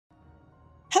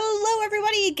Hello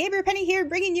everybody, Gamer Penny here,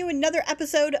 bringing you another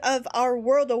episode of our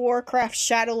World of Warcraft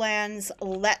Shadowlands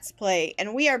Let's Play.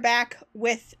 And we are back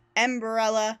with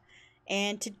Umbrella,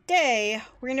 and today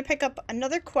we're going to pick up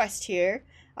another quest here.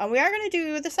 We are going to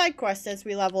do the side quest as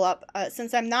we level up.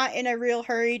 Since I'm not in a real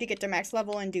hurry to get to max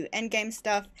level and do endgame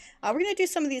stuff, we're going to do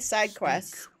some of these side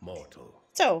quests. Mortal.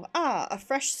 So, a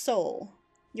fresh soul.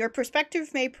 Your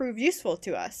perspective may prove useful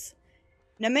to us.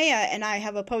 Nemea and I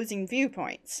have opposing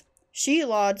viewpoints. She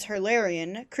lauds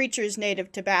Herlarian, creatures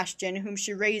native to Bastion, whom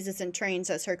she raises and trains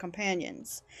as her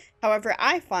companions. However,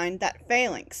 I find that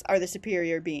Phalanx are the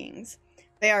superior beings.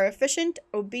 They are efficient,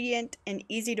 obedient, and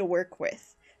easy to work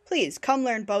with. Please, come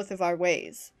learn both of our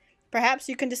ways. Perhaps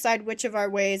you can decide which of our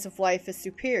ways of life is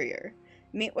superior.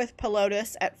 Meet with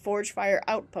Pelotus at Forgefire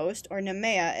Outpost, or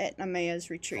Nemea at Nemea's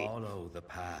Retreat. Follow the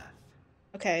path.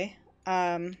 Okay,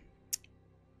 I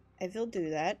will do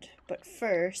that, but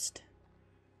first...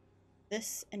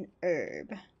 this an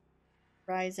herb.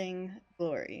 Rising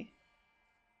Glory.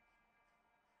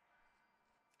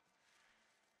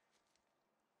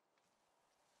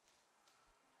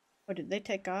 Oh, did they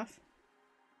take off?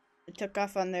 They took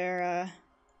off on their,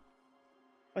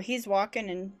 well, he's walking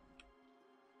and...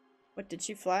 what, did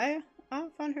she fly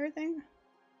off on her thing?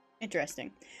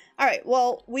 Interesting. Alright,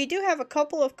 well, we do have a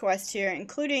couple of quests here,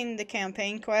 including the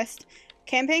campaign quest.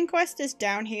 Campaign quest is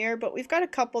down here, but we've got a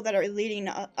couple that are leading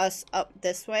us up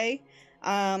this way.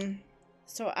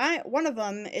 So one of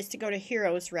them is to go to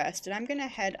Hero's Rest, and I'm gonna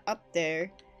head up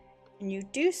there. And you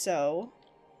do so,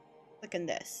 click on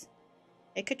this.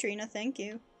 Hey Katrina, thank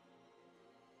you.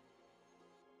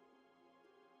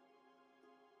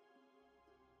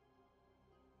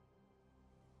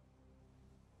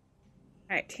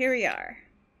 Alright, here we are.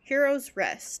 Hero's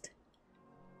Rest.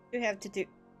 You have to do...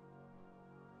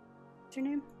 what's your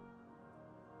name?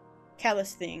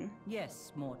 Callous Thing.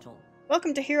 Yes, mortal.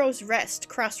 Welcome to Hero's Rest,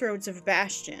 Crossroads of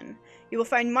Bastion. You will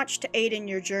find much to aid in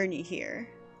your journey here.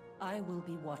 I will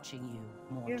be watching you,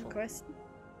 mortal. You have a quest?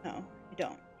 No, you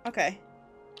don't. Okay.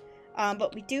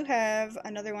 But we do have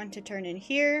another one to turn in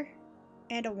here,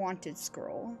 and a wanted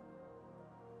scroll.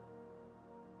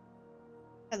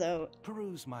 Hello.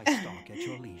 Peruse my stock at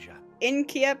your leisure.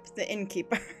 Inkiep the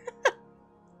Innkeeper.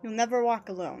 You'll never walk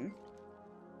alone.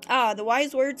 Ah, the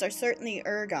wise words are certainly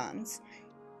Urgon's.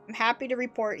 I'm happy to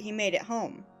report he made it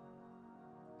home.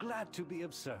 Glad to be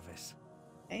of service.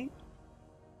 Okay.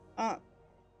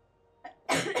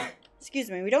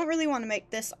 Excuse me, we don't really want to make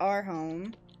this our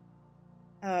home.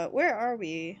 Where are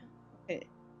we? Okay.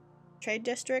 Trade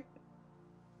district?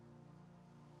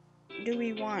 Do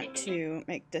we want to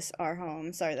make this our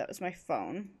home? Sorry, that was my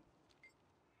phone.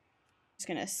 Just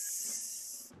gonna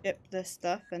skip this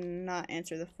stuff and not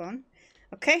answer the phone.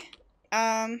 Okay.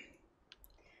 Alright,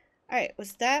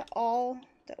 was that all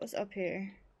that was up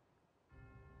here?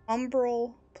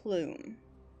 Umbral Plume.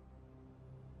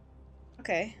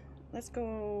 Okay, let's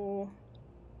go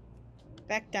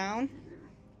back down.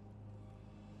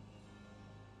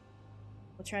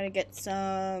 We'll try to get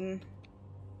some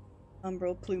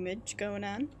umbral plumage going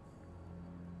on.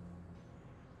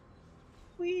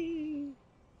 Whee!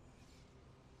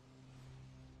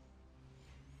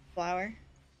 Flower.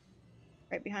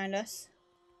 Right behind us.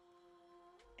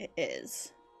 It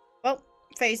is. Well,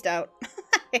 phased out.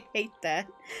 I hate that.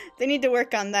 They need to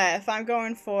work on that. If I'm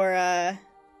going for an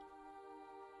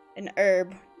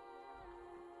herb,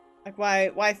 like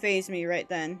why phase me right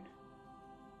then?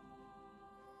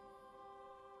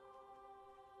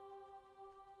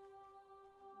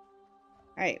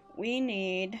 Alright, we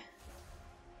need...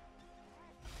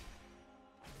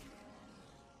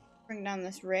 bring down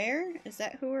this rare? Is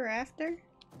that who we're after?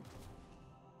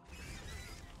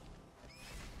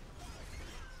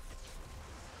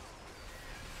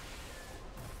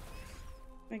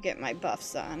 Let me get my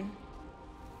buffs on.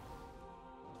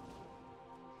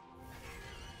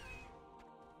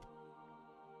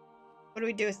 What do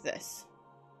we do with this?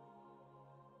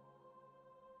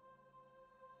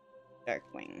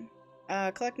 Darkwing.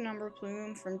 Collect a number of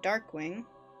plume from Darkwing.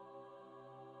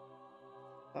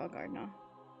 Bogard, no.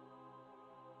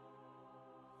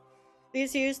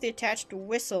 Please use the attached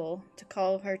whistle to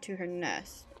call her to her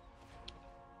nest.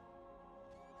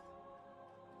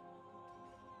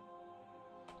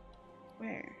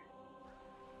 Where?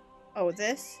 Oh,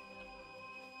 this?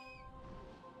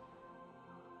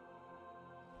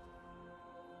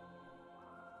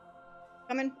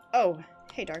 Coming? Oh,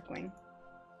 hey Darkwing.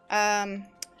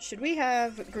 Should we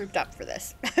have grouped up for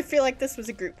this? I feel like this was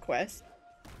a group quest.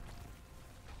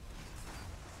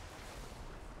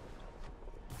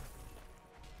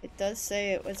 It does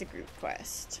say it was a group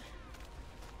quest.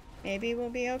 Maybe we'll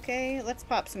be okay. Let's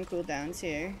pop some cooldowns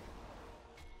here.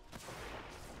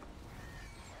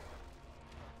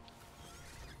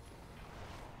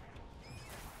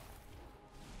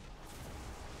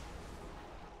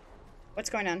 What's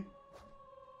going on?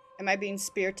 Am I being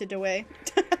spirited away?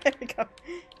 There we go.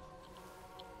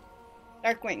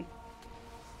 Darkwing.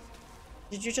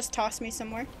 Did you just toss me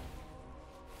somewhere?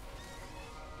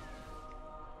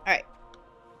 Alright.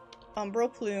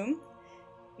 Umbral Plume.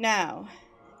 Now,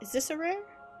 is this a rare?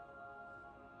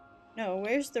 No,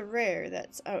 where's the rare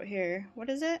that's out here? What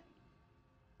is it?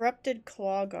 Corrupted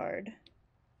Claw Guard. Is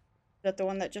that the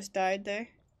one that just died there?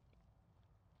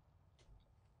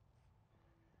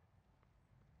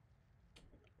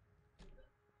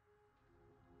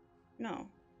 No.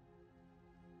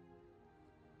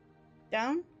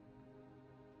 Down?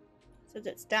 Says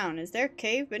it's down. Is there a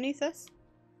cave beneath us?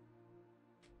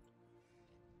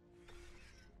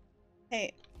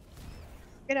 Hey.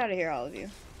 Get out of here, all of you.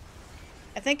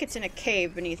 I think it's in a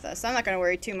cave beneath us. I'm not going to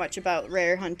worry too much about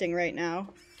rare hunting right now.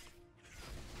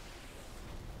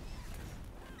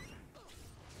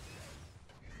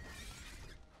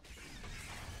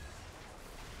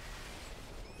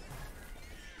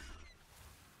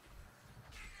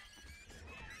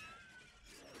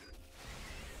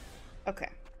 Okay.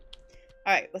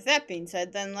 Alright, with that being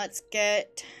said, then let's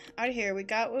get out of here. We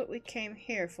got what we came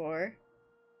here for.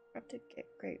 Corrupted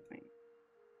Grapevine.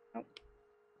 Oh.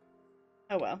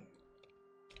 Oh well.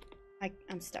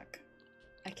 I'm stuck.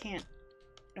 I can't.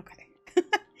 Okay.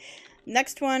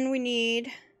 Next one we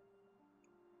need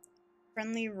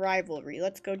Friendly Rivalry.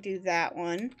 Let's go do that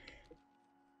one.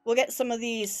 We'll get some of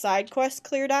these side quests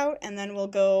cleared out, and then we'll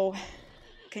go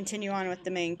continue on with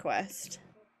the main quest.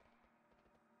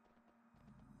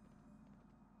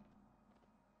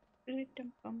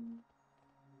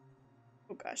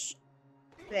 Oh gosh.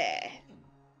 There.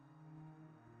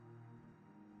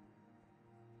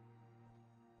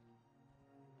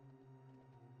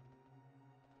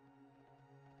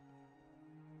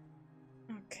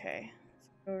 Okay.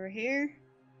 Let's go over here.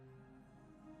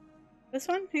 This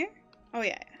one here? Oh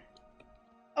yeah.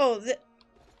 Oh,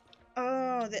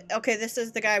 okay, this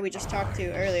is the guy we just talked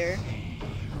to earlier.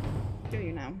 Do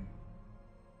you know?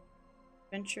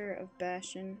 Adventure of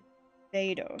Bastion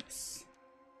Vados.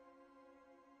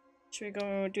 Should we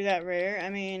go do that rare? I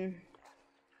mean,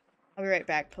 I'll be right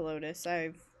back, Pelotus.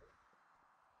 I've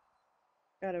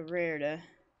got a rare to...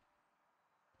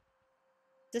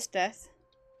 This death.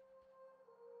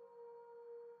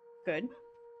 Good.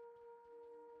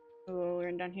 Oh,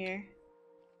 we're down here.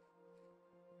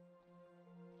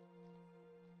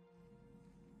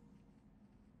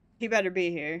 He better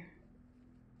be here.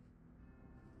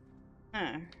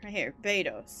 Ah, right here.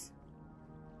 Vados.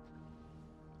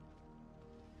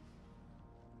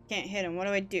 Can't hit him. What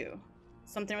do I do?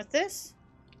 Something with this?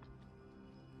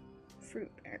 Fruit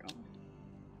barrel.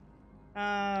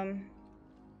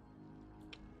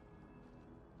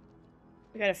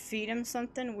 We gotta feed him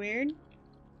something weird.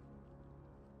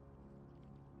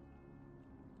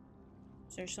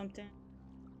 Is there something?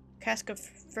 Cask of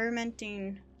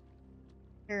fermenting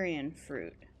durian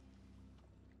fruit.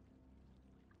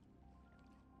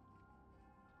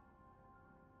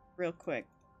 Real quick.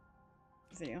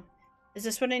 Video. Is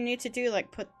this what I need to do?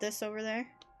 Like put this over there?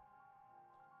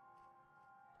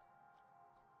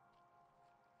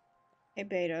 Hey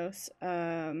Vados.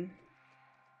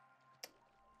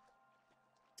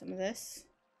 Some of this.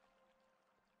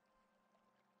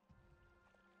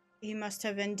 He must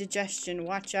have indigestion.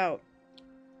 Watch out.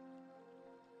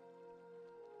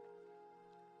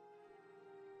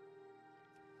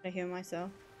 Did I heal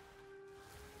myself?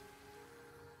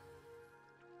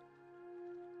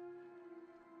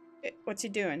 What's he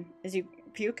doing? Is he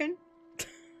puking?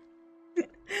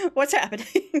 What's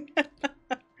happening?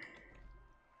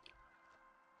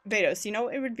 Vados, you know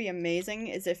what it would be amazing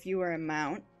is if you were a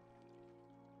mount.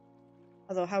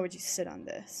 Although, how would you sit on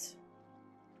this?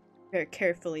 Very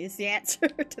carefully is the answer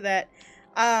to that.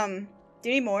 Do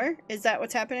you need more? Is that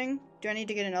what's happening? Do I need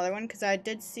to get another one? Because I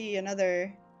did see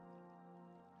another...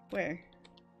 Where?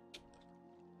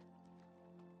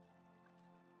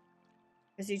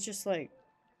 Is he just like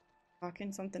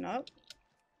locking something up?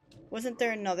 Wasn't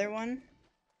there another one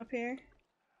up here?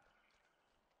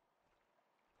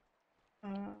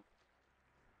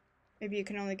 Maybe you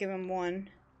can only give him one.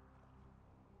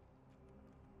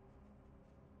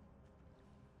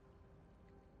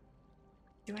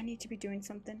 Do I need to be doing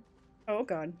something? Oh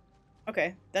god.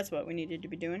 Okay, that's what we needed to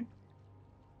be doing.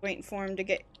 Waiting for him to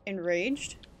get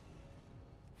enraged.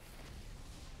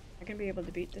 I can be able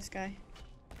to beat this guy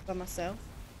by myself.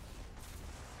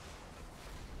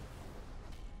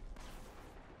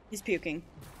 He's puking.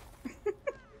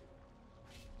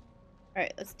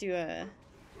 Alright, let's do a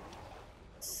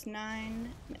S9,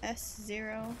 an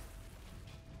S0.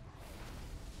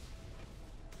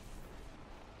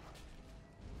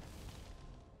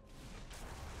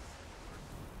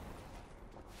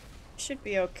 Should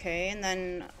be okay, and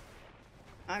then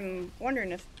I'm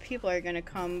wondering if people are gonna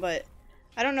come, but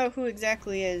I don't know who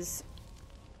exactly is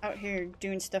out here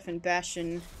doing stuff in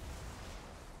Bastion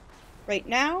right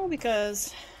now,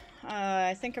 because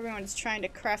I think everyone's trying to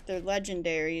craft their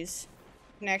legendaries.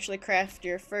 You can actually craft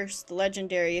your first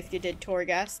legendary if you did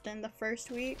Torghast in the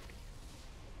first week.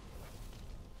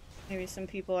 Maybe some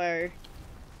people are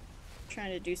trying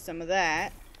to do some of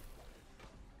that.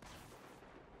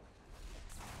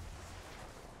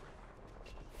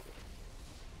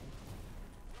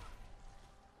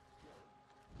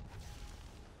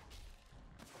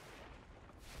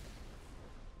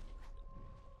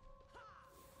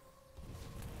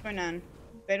 What's going on?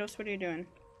 Betos, what are you doing?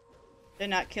 Did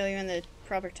not kill you in the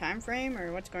proper time frame,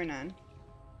 or what's going on?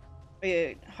 Oh,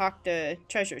 you hawked a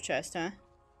treasure chest, huh?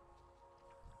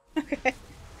 Okay.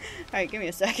 Alright, give me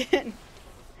a second.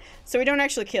 So we don't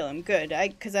actually kill him. Good.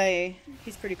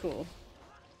 He's pretty cool.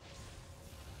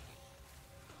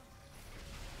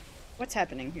 What's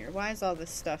happening here? Why is all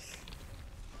this stuff?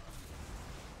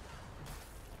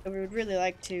 So we would really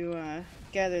like to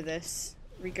gather this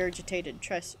regurgitated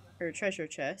treasure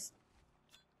chest.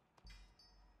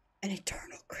 An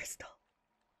eternal crystal.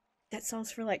 That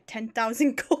sells for like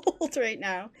 10,000 gold right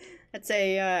now. That's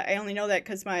I only know that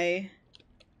because my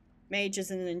mage is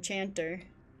an enchanter.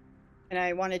 And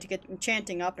I wanted to get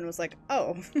enchanting up and was like,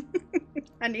 oh,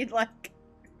 I need like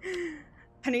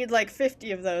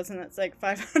 50 of those, and that's like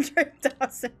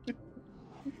 500,000.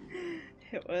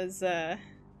 It was a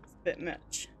bit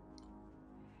much.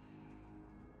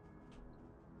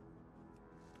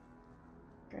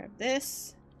 Grab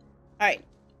this. Alright.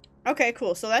 Okay,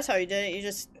 cool. So that's how you did it. You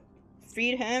just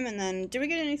feed him, and then... Did we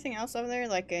get anything else over there?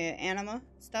 Like anima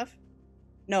stuff?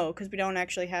 No, because we don't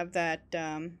actually have that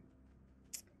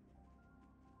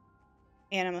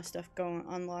anima stuff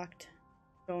unlocked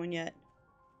yet.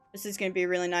 This is going to be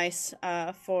really nice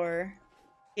for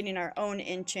getting our own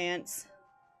enchants.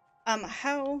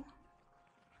 How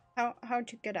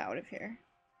to get out of here?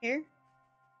 Here?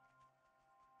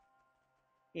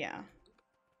 Yeah.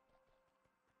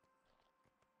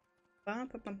 Bum,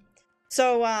 bum, bum.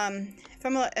 So,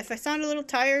 if I sound a little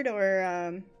tired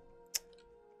or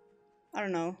I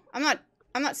don't know. I'm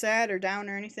not sad or down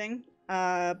or anything.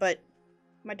 But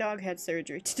my dog had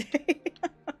surgery today.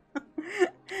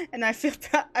 And I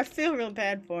feel real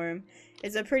bad for him.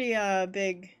 It's a pretty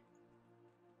big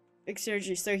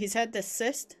surgery. So he's had this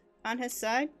cyst on his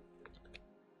side,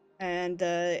 and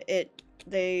as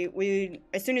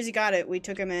soon as he got it, we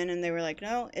took him in, and they were like,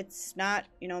 no, it's not,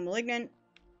 malignant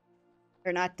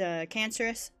or not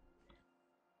cancerous.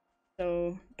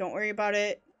 So don't worry about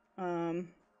it.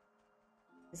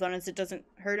 As long as it doesn't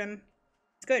hurt him,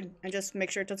 it's good. And just make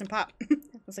sure it doesn't pop. I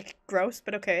was like, gross,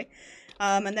 but okay.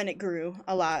 And then it grew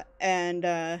a lot, and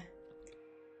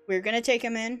we were gonna take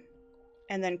him in,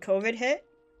 and then COVID hit.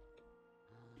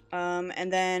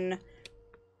 And then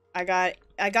I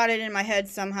got it in my head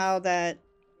somehow that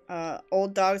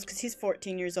old dogs, because he's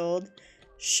 14 years old,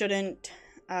 shouldn't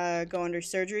go under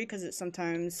surgery because it's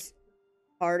sometimes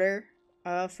harder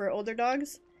for older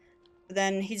dogs. But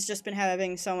then he's just been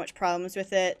having so much problems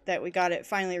with it that we got it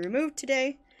finally removed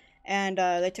today, and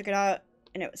they took it out,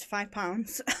 and it was 5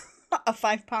 pounds. A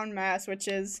 5-pound mass, which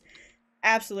is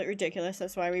absolutely ridiculous.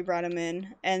 That's why we brought him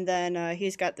in. And then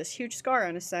he's got this huge scar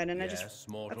on his side, and Yes,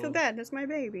 I feel bad. That's my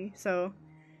baby. So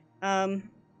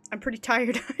I'm pretty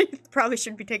tired. I probably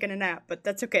should be taking a nap, but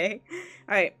that's okay.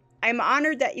 Alright. I'm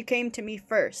honored that you came to me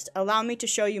first. Allow me to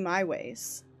show you my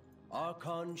ways.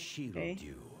 Archon shield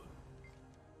you.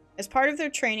 As part of their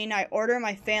training, I order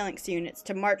my phalanx units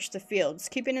to march the fields,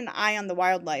 keeping an eye on the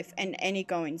wildlife and any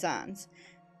goings-ons.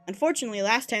 Unfortunately,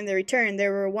 last time they returned,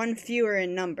 there were 1 fewer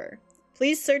in number.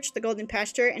 Please search the Golden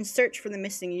Pasture and search for the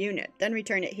missing unit, then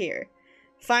return it here.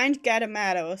 Find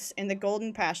Gadamatos in the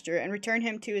Golden Pasture and return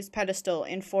him to his pedestal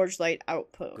in Forgelight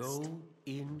Outpost. Go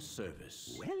in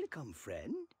service. Welcome,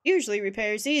 friend. Usually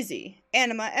repair's easy.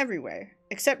 Anima everywhere.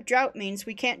 Except drought means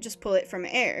we can't just pull it from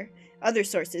air. Other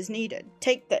sources needed.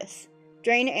 Take this.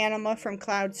 Drain anima from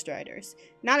Cloud Striders.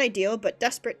 Not ideal, but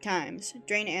desperate times.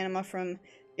 Drain anima from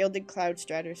Gilded Cloud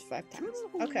Striders 5 times.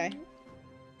 Okay.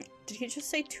 Did he just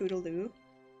say Toodaloo?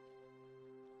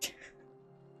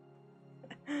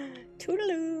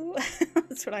 Toodaloo!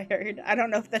 That's what I heard. I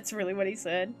don't know if that's really what he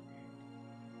said.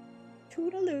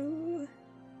 Toodaloo!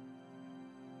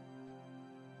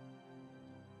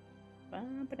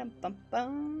 Bum, ba-dum, bum,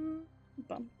 bum,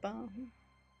 bum, bum.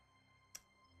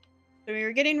 So we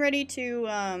were getting ready to,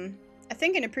 I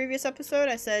think in a previous episode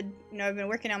I said, you know, I've been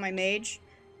working on my mage.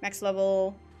 Max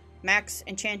level, max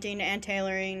enchanting and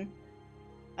tailoring.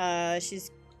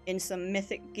 She's in some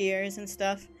mythic gears and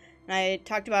stuff. And I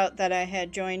talked about that I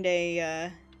had joined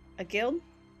a guild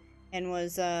and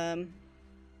was probably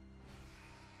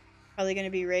going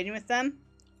to be raiding with them.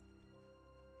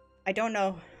 I don't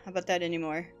know about that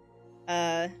anymore.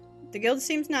 The guild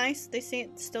seems nice. They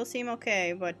still seem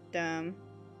okay, but they're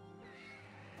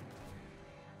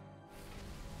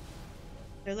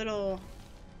a little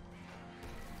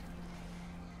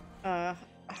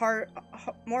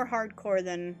more hardcore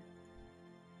than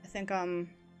I think I'm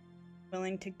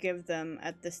willing to give them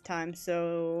at this time,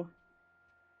 so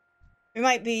we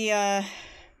might be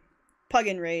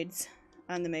plug-in raids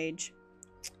on the mage.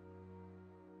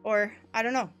 Or, I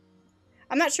don't know.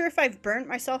 I'm not sure if I've burnt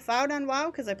myself out on WoW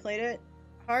because I played it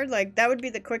hard. Like, that would be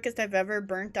the quickest I've ever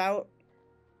burnt out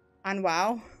on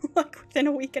WoW. Like, within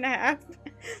a week and a half.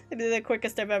 It'd be the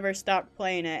quickest I've ever stopped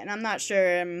playing it. And I'm not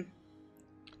sure I'm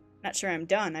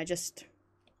done. I don't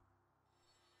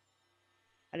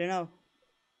know.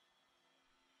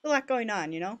 There's a lot going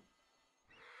on, you know?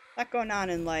 A lot going on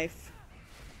in life.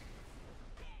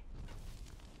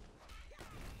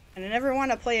 And I never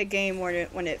want to play a game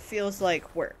when it feels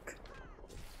like work.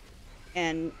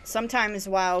 And sometimes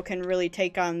WoW can really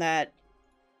take on that.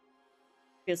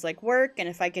 Feels like work, and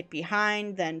if I get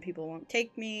behind, then people won't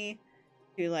take me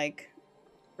to, like,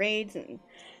 raids and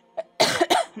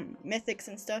mythics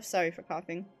and stuff. Sorry for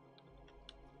coughing.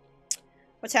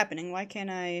 What's happening? Why can't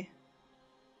I...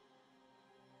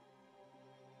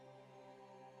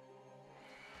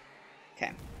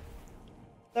 Okay.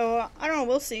 So, I don't know,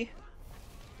 we'll see.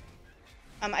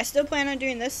 I still plan on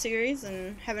doing this series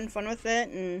and having fun with it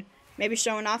and maybe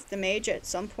showing off the mage at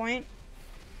some point.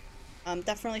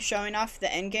 Definitely showing off the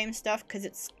endgame stuff because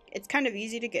it's kind of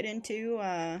easy to get into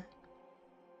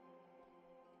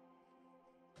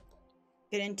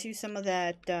some of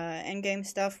that endgame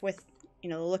stuff with, you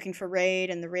know, looking for raid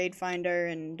and the raid finder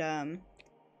and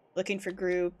looking for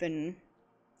group and...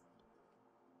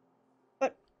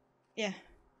 But, yeah.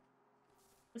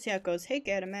 We'll see how it goes. Hey,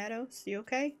 Gadamatos, you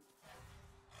okay?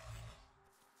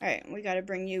 Alright, we gotta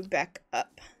bring you back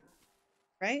up.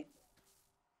 Right?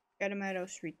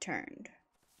 Gadamatos returned.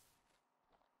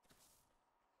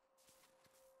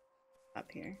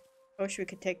 Up here. I wish we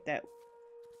could take that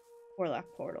Warlock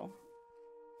portal.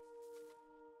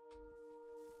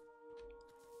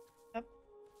 Up.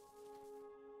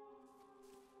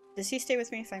 Does he stay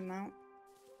with me if I mount?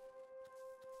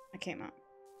 I can't mount.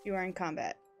 You are in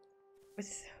combat.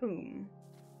 With whom?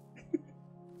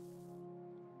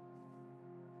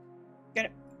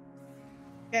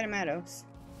 Gadamatos.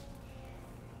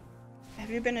 Have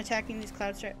you been attacking these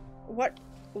clouds? What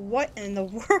in the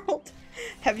world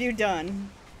have you done?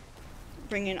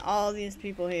 Bringing all these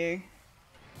people here.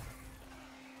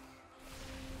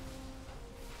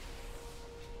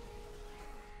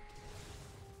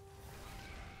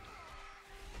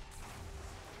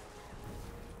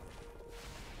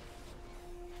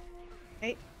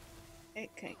 Okay.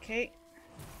 Okay.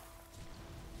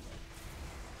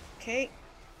 Okay.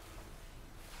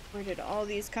 Where did all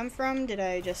these come from? Did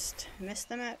I just miss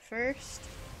them at first?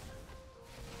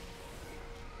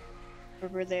 Or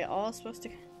were they all supposed to...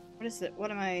 What is it?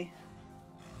 What am I...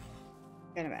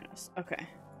 Gadamatos. Okay.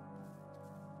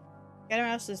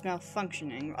 Gadamatos is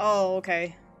malfunctioning. Oh,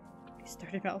 okay. He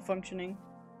started malfunctioning.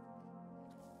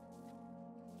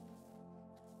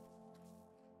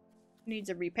 Needs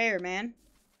a repair, man.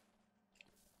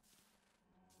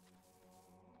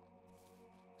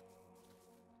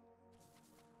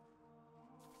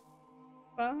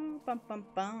 Bum, bum, bum,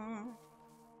 bum.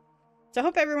 So I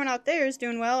hope everyone out there is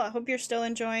doing well. I hope you're still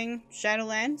enjoying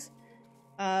Shadowlands.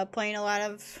 Playing a lot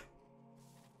of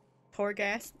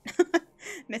Torghast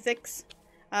mythics.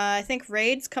 I think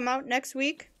raids come out next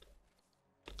week.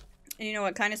 And you know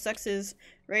what kind of sucks is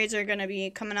raids are going to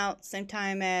be coming out same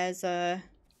time as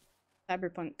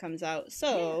Cyberpunk comes out.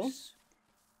 So yes.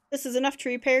 This is enough to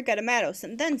repair Gadamatos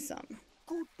and then some.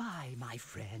 Goodbye, my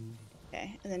friend.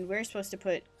 Okay, and then we're supposed to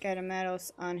put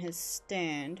Gadamatos on his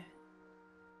stand. Is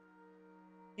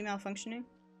he malfunctioning?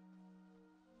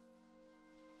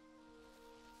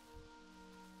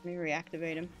 Let me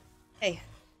reactivate him. Hey,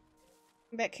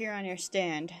 come back here on your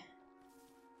stand.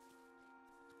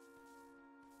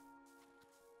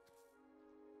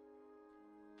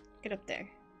 Get up there.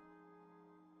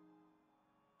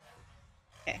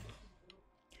 Okay.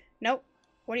 Nope.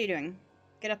 What are you doing?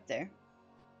 Get up there.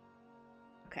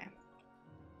 Okay.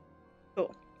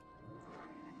 Cool.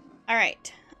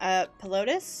 Alright.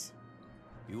 Pelotus?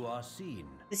 You are seen.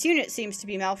 This unit seems to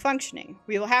be malfunctioning.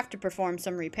 We will have to perform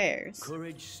some repairs.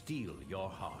 Courage steel your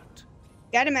heart.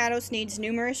 Gadamatos needs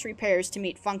numerous repairs to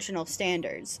meet functional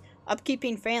standards.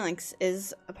 Upkeeping phalanx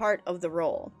is a part of the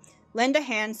role. Lend a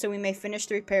hand so we may finish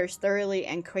the repairs thoroughly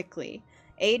and quickly.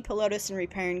 Aid Pelotus in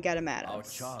repairing Gadamatos. Our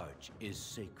charge is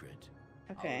sacred.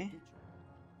 Okay.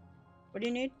 What do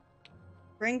you need?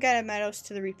 Bring Gadamatos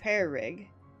to the repair rig.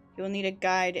 He will need a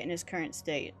guide in his current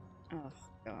state. Oh,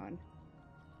 God.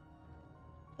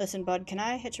 Listen, bud, can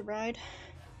I hitch a ride?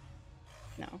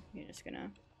 No, you're just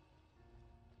gonna...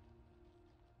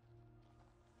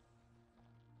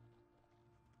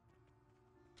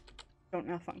 Don't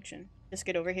malfunction. Just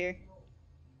get over here.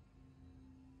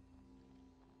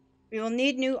 We will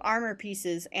need new armor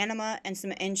pieces, anima, and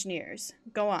some engineers.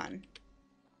 Go on.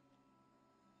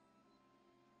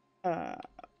 Do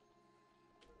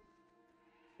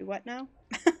what now?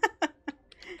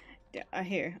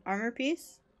 Here. Armor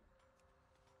piece?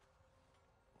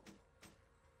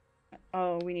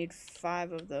 Oh, we need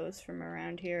 5 of those from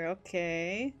around here.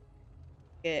 Okay.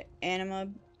 Get anima...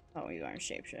 Oh, you are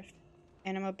shapeshift.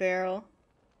 Anima barrel.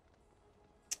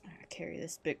 I carry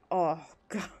this big... Oh,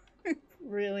 God.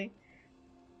 Really?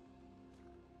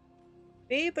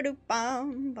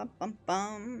 Beep-a-doop-bum,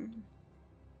 bum-bum-bum.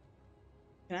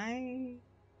 Can I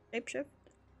shapeshift?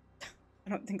 I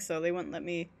don't think so. They wouldn't let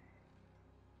me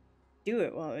do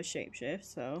it while it was shapeshift,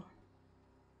 so...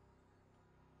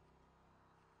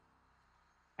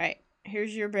 Alright,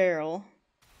 here's your barrel.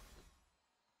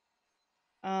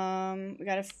 We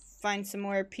gotta find some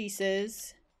more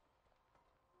pieces.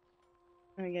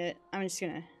 Let me get... I'm just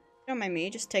gonna... Don't mind me,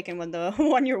 just taking the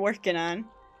one you're working on.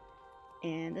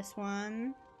 And this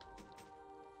one.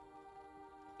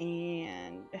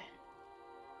 And...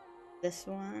 this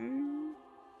one.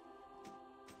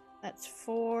 That's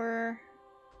 4.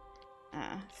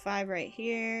 5 right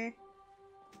here.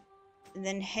 And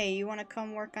then, hey, you want to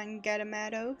come work on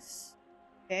Gadamatos?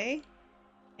 Okay.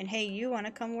 And hey, you want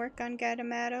to come work on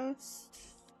Gadamatos?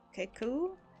 Okay,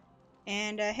 cool.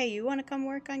 And hey, you want to come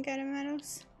work on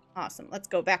Gadamatos? Awesome. Let's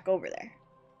go back over there.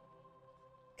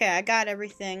 Okay, I got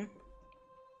everything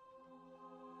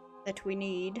that we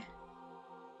need.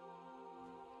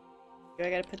 Do I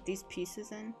gotta put these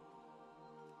pieces in?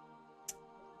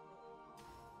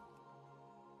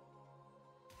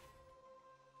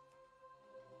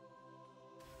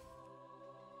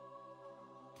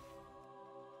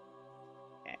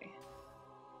 Okay.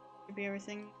 Should be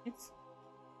everything. It's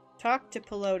talk to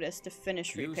Pelotus to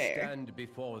finish repair. You stand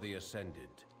before the Ascended.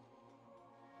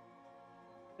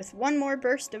 With one more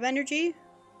burst of energy.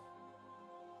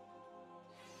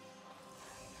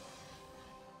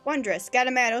 Wondrous,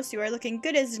 Gadamatos, you are looking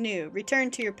good as new.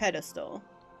 Return to your pedestal.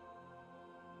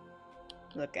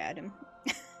 Look at him.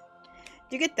 Do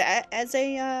you get that as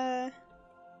a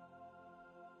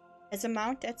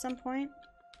mount at some point?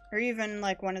 Or even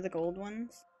like one of the gold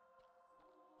ones?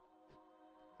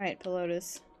 Alright,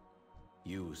 Pelotus.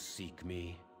 You seek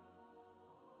me.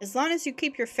 As long as you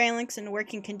keep your phalanx in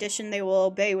working condition, they will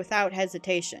obey without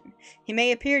hesitation. He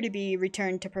may appear to be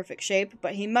returned to perfect shape,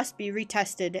 but he must be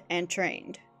retested and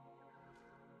trained.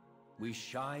 We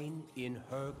shine in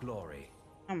her glory.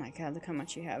 Oh my god, look how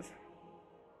much you have.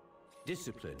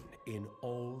 Discipline in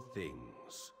all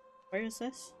things. Where is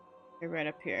this? You're right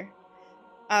up here.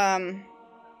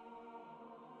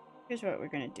 Here's what we're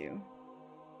gonna do.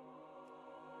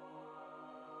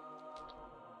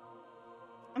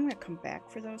 I'm gonna come back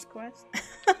for those quests.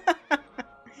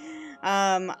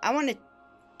 I want to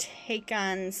take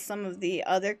on some of the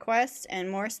other quests, and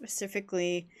more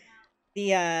specifically,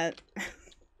 the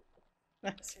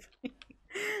that's funny.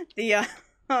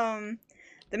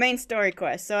 The main story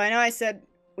quest. So I know I said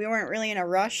we weren't really in a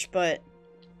rush, but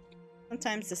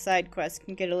sometimes the side quests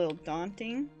can get a little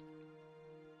daunting.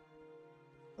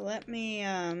 So let me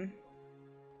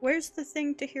where's the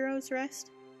thing to Hero's Rest?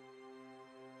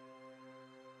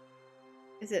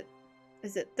 Is it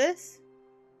this?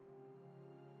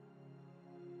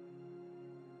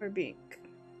 Or Beak?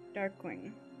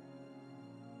 Darkwing.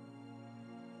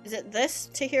 Is it this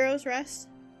to Hero's Rest?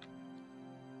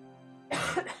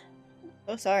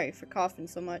 Oh, sorry for coughing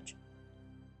so much.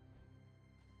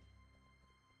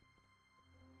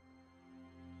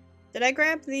 Did I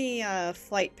grab the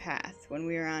flight path when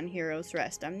we were on Hero's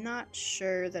Rest? I'm not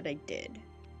sure that I did.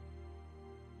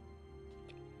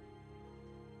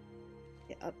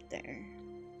 Get up there.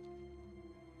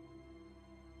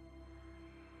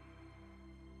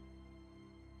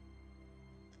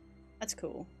 That's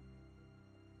cool.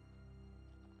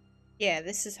 Yeah,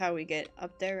 this is how we get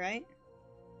up there, right?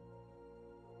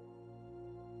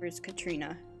 Where's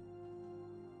Katrina?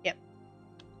 Yep.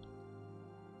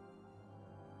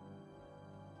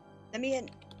 Let me in.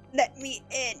 Let me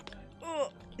in.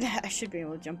 Oh, I should be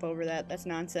able to jump over that. That's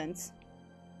nonsense.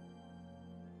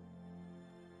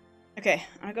 Okay,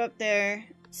 I'll go up there.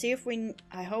 See if we...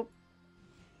 I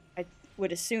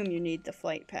would assume you need the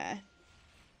flight path.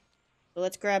 So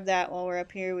let's grab that while we're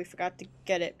up here. We forgot to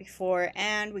get it before.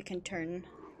 And we can turn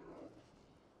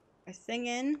our thing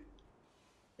in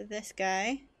to this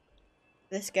guy.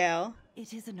 This gal.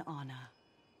 It is an honor.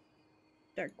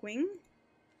 Darkwing.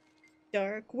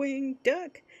 Darkwing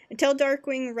Duck. Until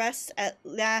Darkwing rests at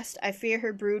last, I fear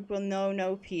her brood will know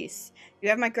no peace. You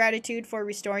have my gratitude for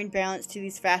restoring balance to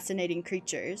these fascinating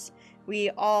creatures. We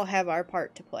all have our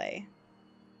part to play.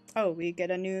 Oh, we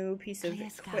get a new piece of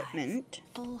equipment.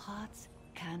 Skies, full hearts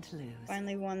can't lose.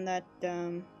 Finally one that,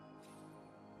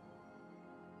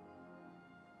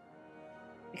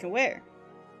 we can wear.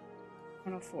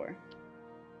 104.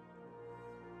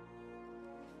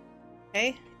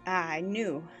 Okay. Ah, I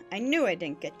knew I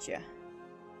didn't get you.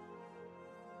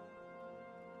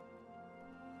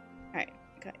 Alright,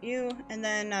 got you. And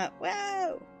then,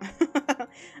 whoa!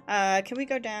 Can we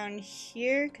go down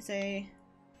here? Because I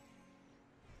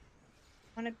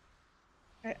wanna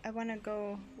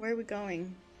go... Where are we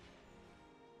going?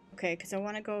 Okay, because I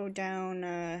want to go down,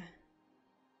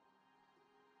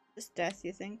 this death,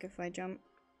 you think, if I jump?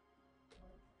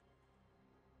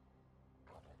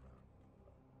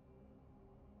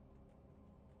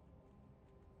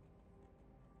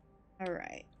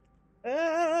 Alright.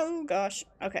 Oh, gosh.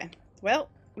 Okay. Well,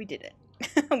 we did it.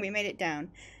 We made it down.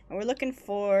 And we're looking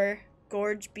for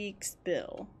Gorgebeak's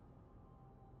bill.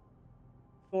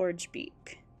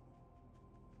 Gorgebeak.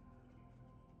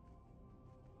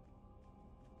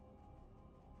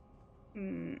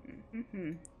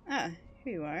 Ah,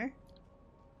 here you are.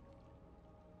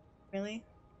 Really?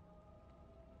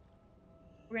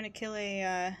 We're gonna kill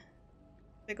a,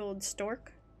 big old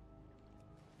stork?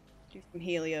 Do some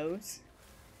Helios.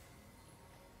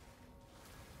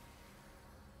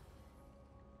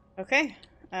 Okay,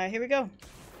 here we go.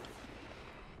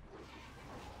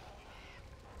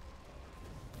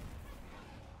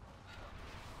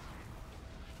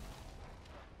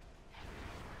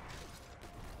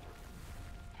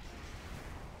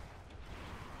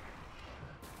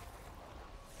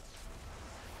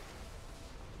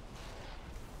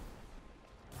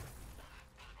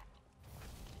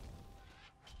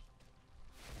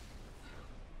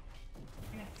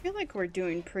 I feel like we're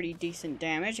doing pretty decent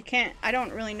damage. I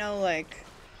don't really know, like,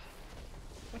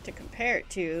 what to compare it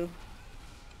to.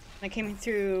 When I came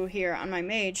through here on my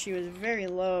mage, she was very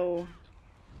low,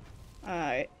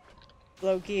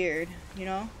 low geared, you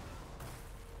know?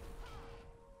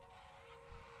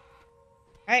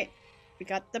 Alright, we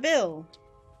got the bill.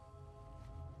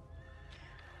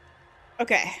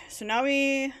 Okay, so now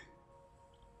we...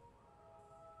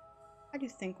 How do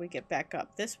you think we get back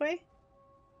up? This way?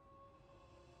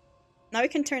 Now we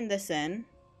can turn this in.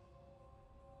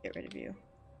 Get rid of you.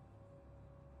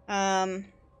 And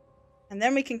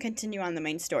then we can continue on the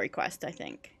main story quest, I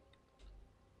think.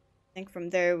 I think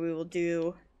from there we will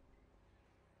do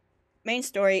main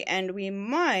story, and we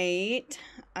might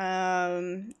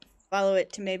follow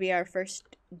it to maybe our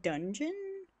first dungeon?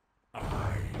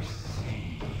 I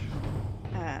see you.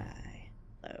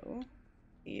 Hello.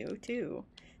 You too.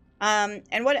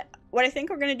 And what I think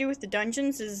we're gonna do with the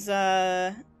dungeons is,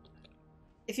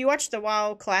 if you watch the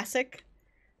WoW Classic,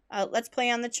 Let's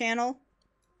Play on the channel,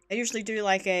 I usually do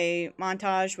like a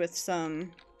montage with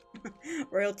some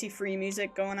royalty-free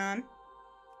music going on.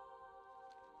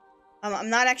 I'm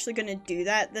not actually going to do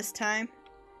that this time.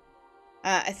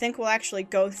 I think we'll actually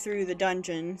go through the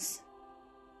dungeons.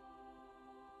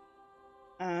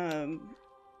 So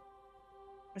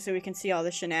we can see all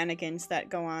the shenanigans that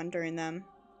go on during them.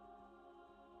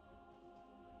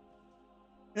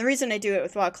 And the reason I do it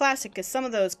with WoW Classic is some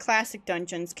of those classic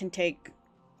dungeons can take,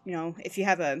 you know, if you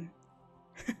have a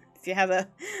if you have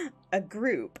a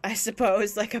group, I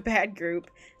suppose, like a bad group,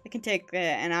 it can take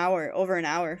an hour, over an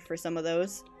hour for some of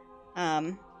those.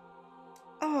 Oh,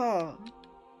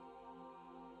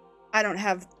 I don't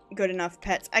have good enough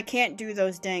pets. I can't do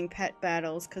those dang pet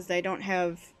battles because they don't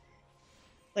have,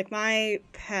 like, my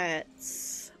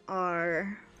pets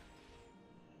are...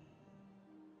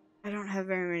 I don't have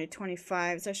very many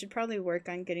 25s. I should probably work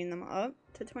on getting them up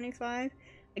to 25.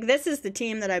 Like, this is the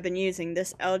team that I've been using.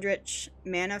 This Eldritch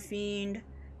Mana Fiend,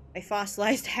 a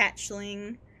Fossilized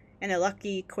Hatchling, and a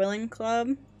Lucky Quilling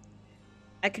Club.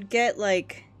 I could get,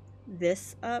 like,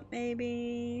 this up,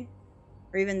 maybe?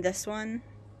 Or even this one.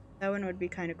 That one would be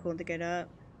kind of cool to get up.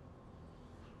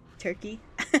 Turkey.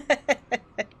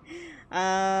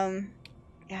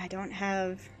 Yeah, I don't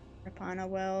have Rapana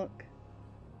Welk.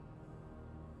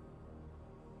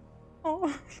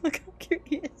 Oh, look how cute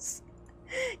he is.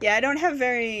 Yeah, I don't have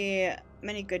very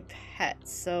many good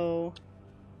pets, so...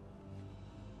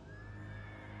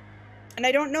 And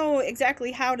I don't know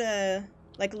exactly how to,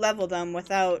 like, level them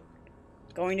without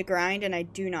going to grind, and I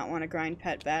do not want to grind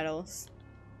pet battles.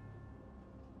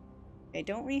 Okay,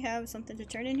 don't we have something to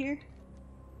turn in here?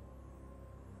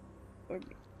 Or...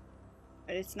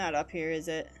 It's not up here, is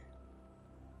it?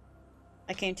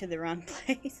 I came to the wrong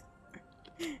place.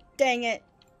 Dang it!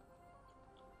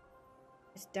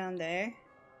 It's down there.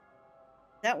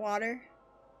 Is that water?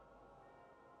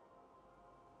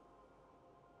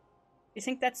 You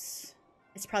think that's...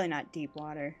 It's probably not deep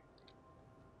water.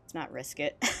 Let's not risk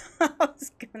it. I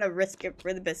was gonna risk it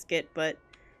for the biscuit, but...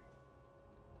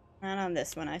 Not on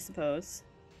this one, I suppose.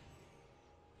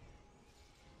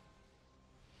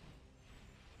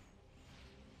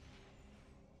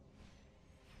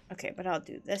 Okay, but I'll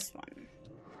do this one.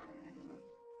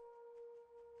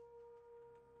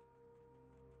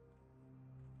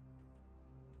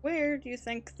 Where do you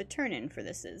think the turn-in for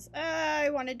this is? I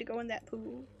wanted to go in that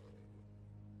pool.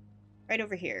 Right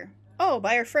over here. Oh,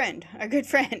 by our friend. Our good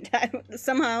friend.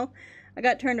 Somehow, I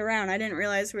got turned around. I didn't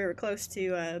realize we were close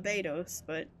to Bedos,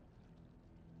 but...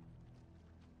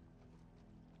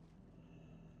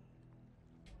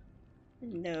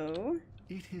 No.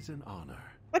 It is an honor.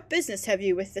 What business have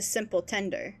you with this simple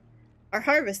tender? Our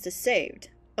harvest is saved.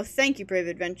 Oh, thank you, brave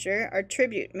adventurer. Our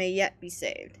tribute may yet be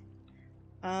saved.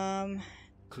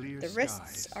 Clear The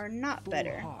wrists are not full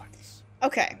better. hearts.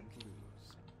 Okay.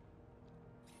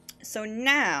 So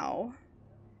now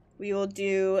we will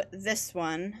do this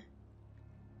one.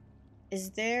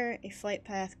 Is there a flight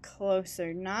path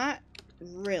closer? Not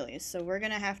really. So we're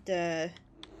gonna have to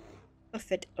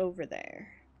hoof it over there.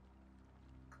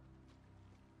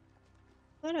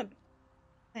 A lot of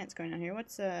plants going on here.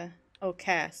 What's oh,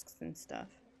 casks and stuff.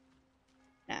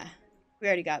 Nah. We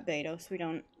already got Betos. We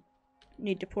don't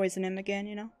need to poison him again,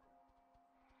 you know?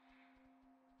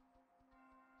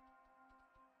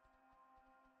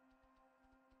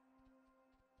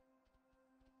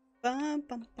 Bum,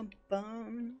 bum, bum,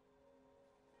 bum.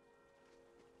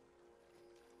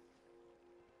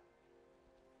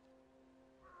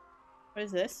 What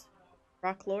is this?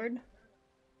 Rock Lord?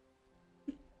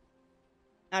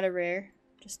 Not a rare.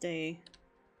 Just a...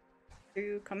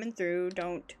 coming through.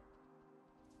 Don't.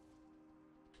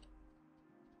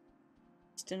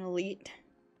 Just an elite.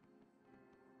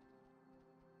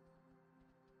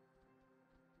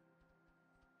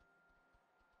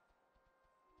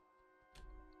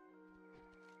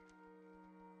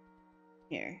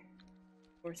 Here.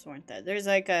 Forsworn that. There's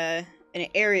like an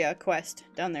area quest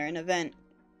down there, an event.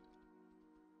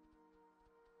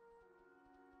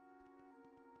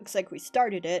 Looks like we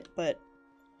started it, but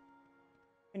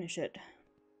finish it.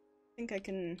 I think I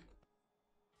can...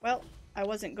 Well, I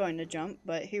wasn't going to jump,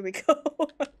 but here we go.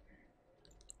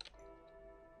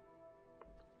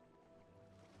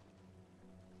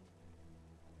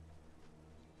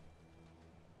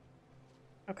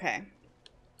 Okay.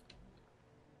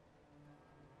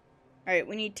 Alright,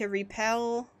 we need to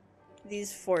repel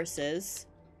these forces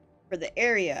for the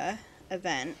area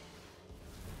event.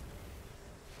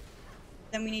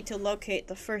 Then we need to locate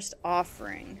the first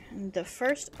offering. And the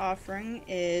first offering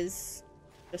is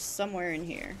just somewhere in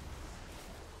here.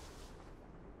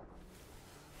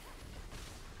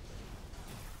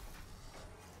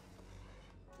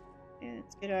 Yeah,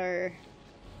 let's get our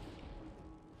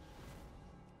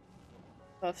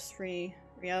buffs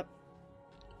re-up.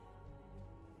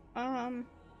 If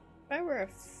I were a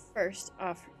first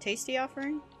tasty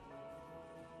offering?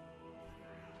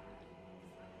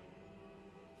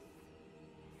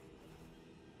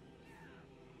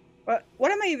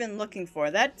 What am I even looking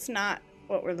for? That's not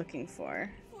what we're looking for.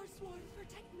 Forsworn,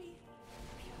 protect me.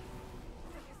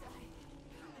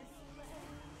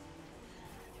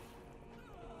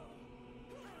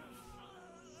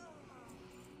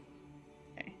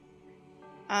 Okay.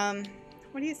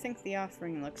 What do you think the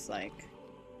offering looks like?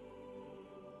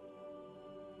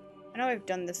 I know I've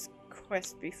done this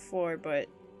quest before, but...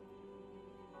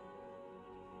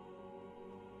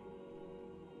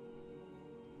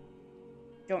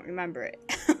 don't remember it.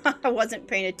 I wasn't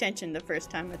paying attention the first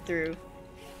time I threw.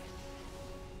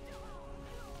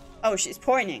 Oh, she's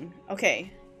pointing.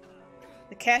 Okay.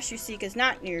 The cache you seek is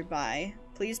not nearby.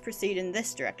 Please proceed in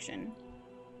this direction.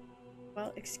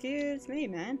 Well, excuse me,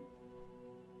 man.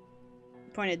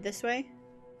 You pointed this way?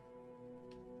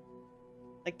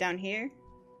 Like down here?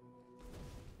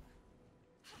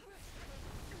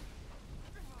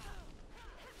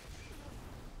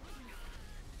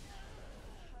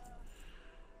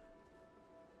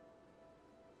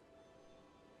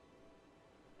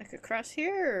 Like across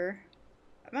here, or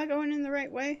am I going in the right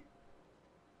way?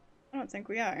 I don't think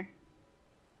we are.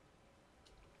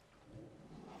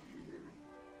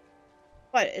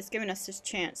 But it's giving us this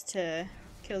chance to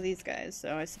kill these guys,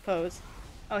 so I suppose.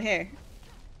 Oh, here.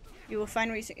 You will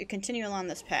find ways to continue along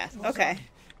this path. Okay.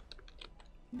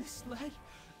 Misled?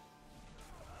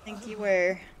 I think you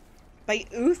were by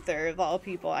Uther of all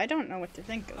people. I don't know what to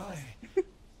think of this.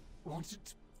 I wanted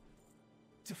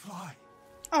to fly.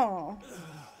 Oh,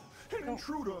 An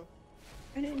intruder.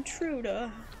 an intruder.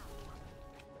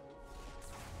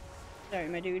 Sorry,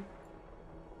 my dude.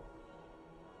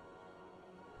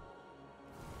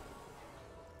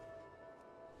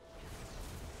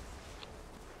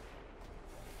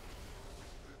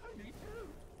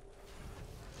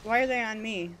 Why are they on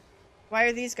me? Why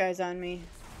are these guys on me?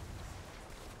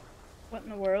 What in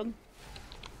the world?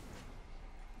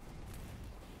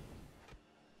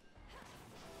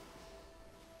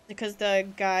 Because the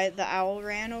guy, the owl,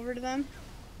 ran over to them?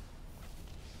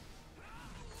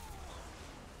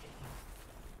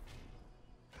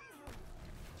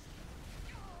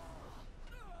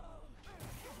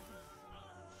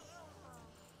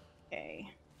 Okay.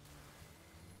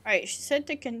 Alright, she said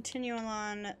to continue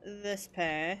along this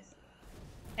path.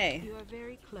 Hey. You are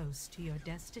very close to your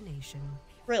destination.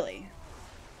 Really?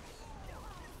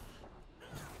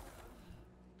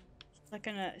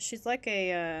 She's like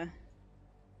a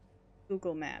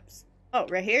Google Maps. Oh,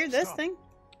 right here? This Stop. thing?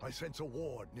 I sense a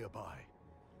ward nearby.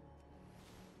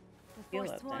 The Feel it,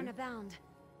 Forsworn then. abound.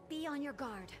 Be on your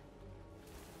guard.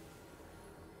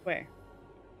 Where?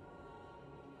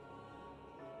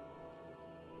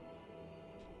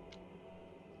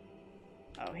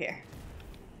 Oh, here.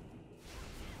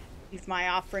 Leave my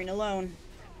offering alone.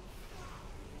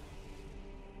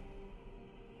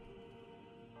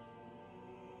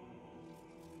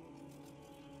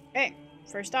 Okay,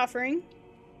 first offering.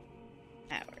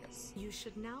 Ours. You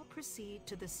should now proceed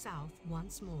to the south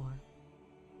once more.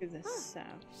 To the south.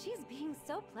 She's being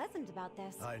so pleasant about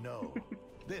this. I know.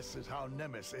 This is how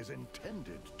Nemesis is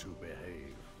intended to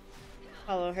behave.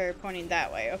 Follow her, pointing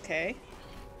that way. Okay.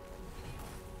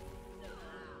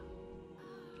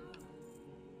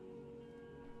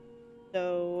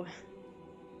 So,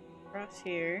 across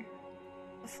here.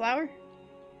 A flower?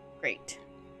 Great.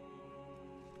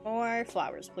 More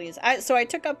flowers, please. So I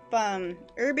took up,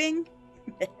 herbing.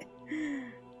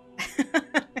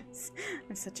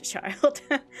 I'm such a child.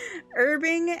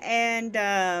 Herbing and,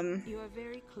 You are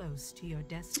very close to your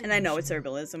destination. and I know it's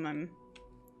herbalism.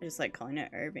 I just like calling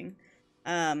it herbing.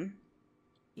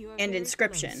 You are and very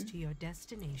inscription. close to your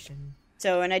destination.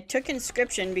 So, and I took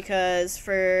inscription because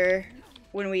for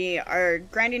when we are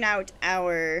grinding out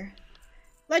our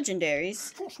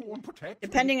legendaries, Forsworn protect.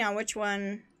 depending on which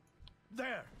one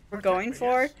There. we're protect going me,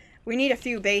 for, yes. we need a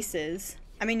few bases.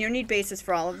 I mean, you need bases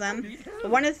for all of them.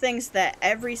 But one of the things that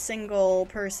every single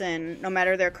person, no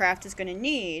matter their craft, is going to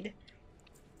need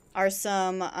are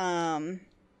some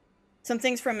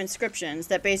things from inscriptions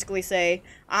that basically say,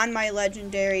 on my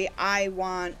legendary, I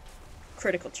want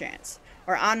critical chance.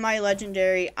 Or on my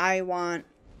legendary, I want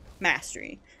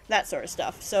mastery. That sort of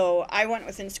stuff. So I went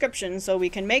with inscriptions so we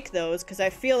can make those, because I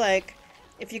feel like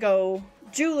if you go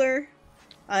jeweler,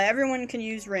 everyone can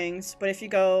use rings, but if you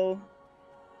go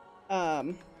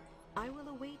I will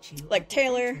await you like at the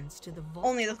tailor, entrance to the vault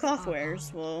only the of cloth Archon.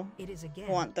 wearers will It is again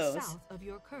want those. south of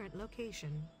your current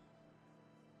location.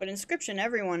 But inscription,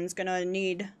 everyone's gonna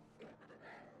need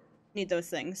those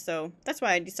things, so that's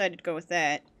why I decided to go with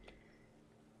that.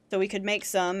 So we could make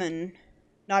some, and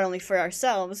not only for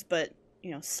ourselves, but,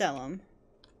 you know, sell them.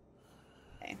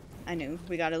 Okay, I knew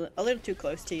we got a little too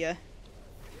close to you.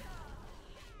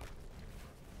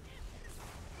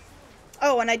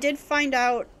 Oh, and I did find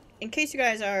out, in case you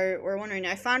guys were wondering,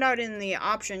 I found out in the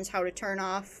options how to turn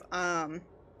off An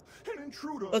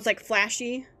intruder. those like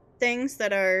flashy things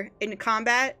that are in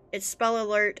combat. It's spell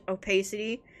alert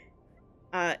opacity.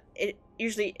 It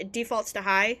usually defaults to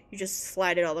high. You just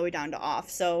slide it all the way down to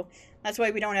off. So that's why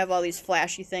we don't have all these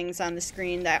flashy things on the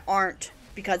screen that aren't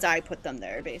because I put them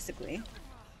there, basically.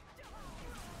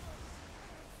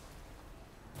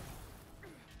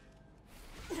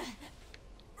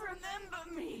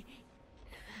 Remember me.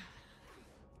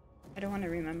 I don't want to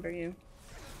remember you.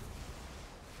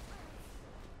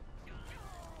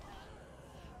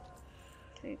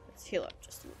 Okay, let's heal up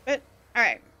just a little bit.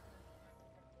 Alright.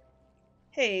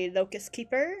 Hey, Locust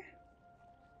Keeper.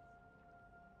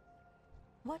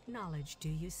 What knowledge do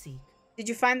you seek? Did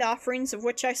you find the offerings of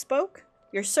which I spoke?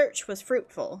 Your search was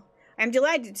fruitful. I am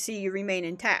delighted to see you remain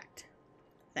intact.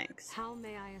 Thanks. How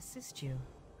may I assist you?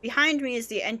 Behind me is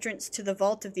the entrance to the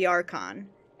Vault of the Archon.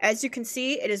 As you can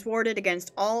see, it is warded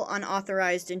against all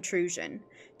unauthorized intrusion.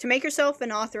 To make yourself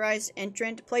an authorized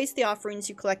entrant, place the offerings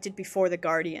you collected before the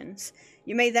Guardians.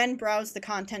 You may then browse the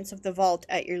contents of the vault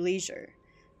at your leisure.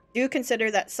 Do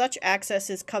consider that such access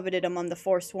is coveted among the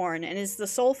Forsworn and is the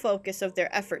sole focus of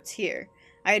their efforts here.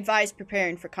 I advise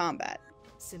preparing for combat.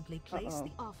 Simply place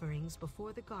the offerings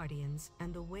before the Guardians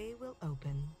and the way will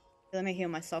open. Let me heal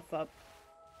myself up.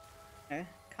 Okay.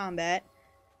 Combat.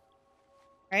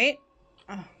 Right?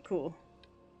 Oh, cool.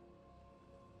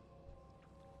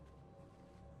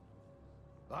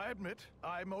 I admit,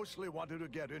 I mostly wanted to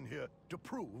get in here to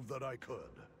prove that I could.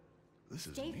 This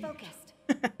is Stay neat. focused.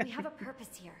 We have a purpose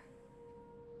here.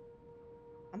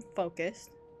 I'm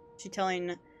focused. She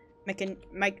telling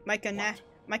Mechanicos?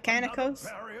 Another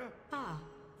barrier? Ah,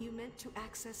 you meant to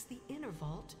access the inner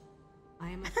vault? I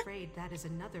am afraid that is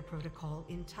another protocol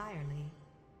entirely.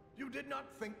 You did not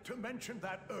think to mention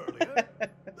that earlier?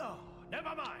 Oh, never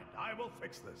mind. I will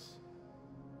fix this.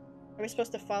 Are we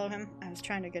supposed to follow him? I was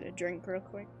trying to get a drink real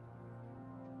quick.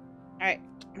 Alright,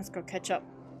 let's go catch up.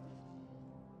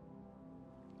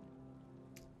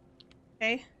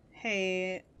 Hey,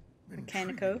 hey,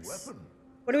 Mechanicos. Weapon.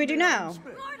 What do we do now?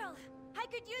 Mortal! I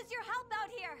could use your help out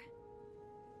here!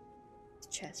 It's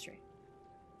chest right.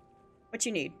 What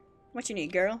you need? What you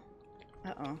need, girl?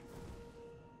 Uh-oh.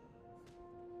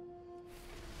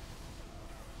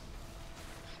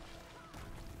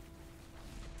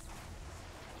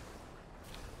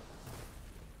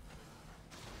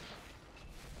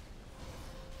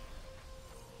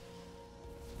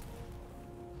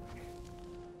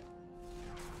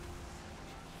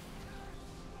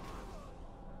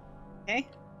 Okay,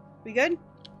 we good?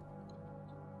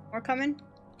 More coming?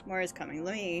 More is coming.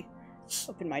 Let me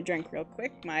open my drink real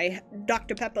quick. My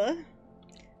Dr. Pepper.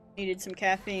 Needed some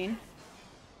caffeine.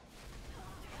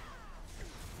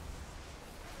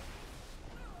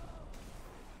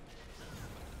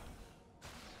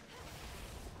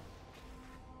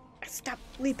 Stop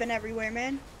leaping everywhere,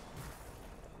 man.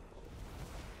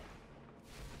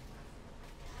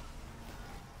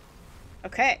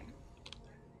 Okay.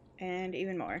 And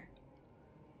even more.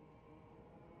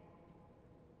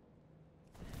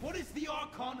 What is the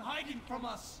Archon hiding from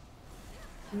us?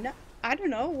 No, I don't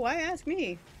know. Why ask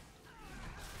me?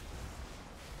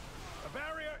 The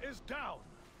barrier is down.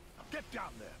 Now get down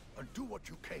there and do what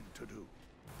you came to do.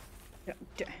 You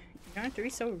don't have to be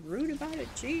so rude about it.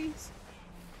 Jeez.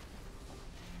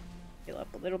 Heal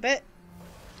up a little bit.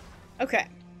 Okay.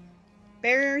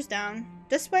 Barriers down.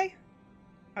 This way?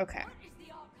 Okay. What is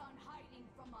the Archon hiding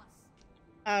from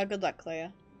us? Good luck, Clea.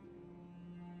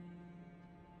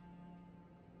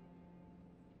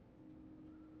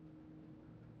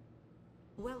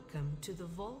 Welcome to the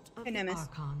Vault of Hey, the Nemes.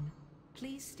 Archon.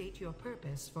 Please state your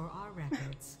purpose for our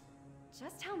records.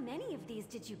 Just how many of these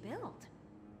did you build?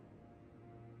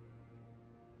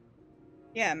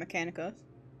 Yeah, Mechanicos.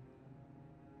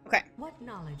 Okay. What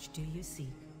knowledge do you seek?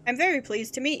 I'm very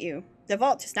pleased to meet you. The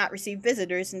vault has not received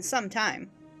visitors in some time.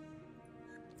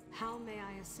 How may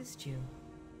I assist you?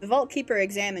 The Vault Keeper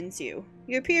examines you.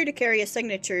 You appear to carry a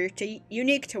signature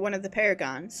unique to one of the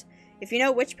Paragons. If you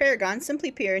know which Paragon, simply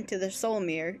peer into the soul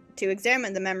mirror to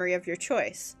examine the memory of your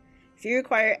choice. If you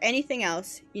require anything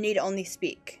else, you need only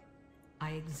speak.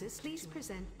 I exist. Please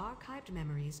present archived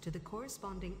memories to the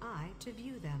corresponding eye to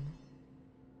view them.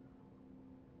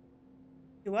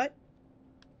 Do what?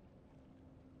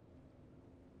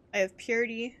 I have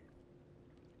purity.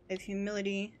 I have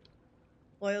humility.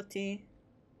 Loyalty.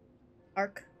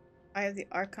 I have the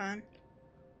Archon.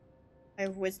 I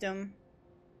have wisdom.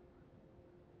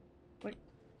 What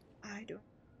eye do?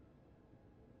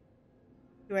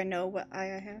 Do I know what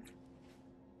eye I have?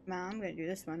 No, I'm gonna do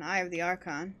this one. Eye of the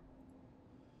Archon.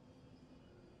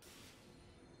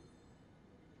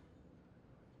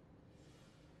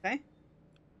 Okay.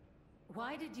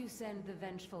 Why did you send the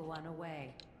Vengeful One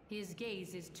away? His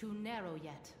gaze is too narrow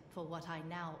yet for what I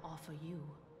now offer you.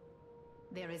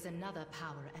 There is another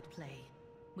power at play.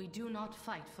 We do not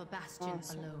fight for Bastion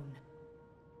alone.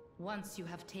 Once you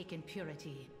have taken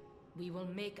purity, we will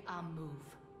make our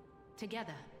move.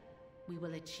 Together, we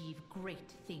will achieve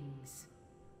great things.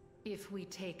 If we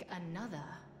take another...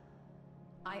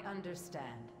 I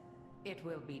understand. It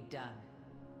will be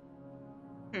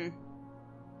done.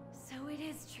 So it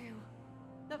is true.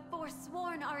 The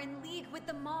Forsworn are in league with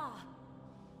the Maw.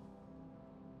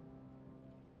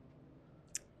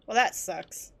 Well, that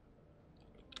sucks.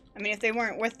 I mean, if they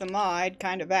weren't with the Maw, I'd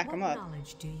kind of back them What up.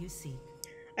 knowledge do you seek?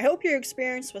 I hope your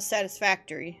experience was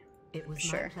satisfactory. It was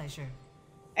Sure. my pleasure.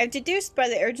 I've deduced by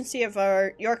the urgency of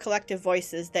your collective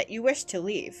voices that you wish to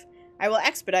leave. I will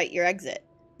expedite your exit.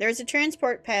 There is a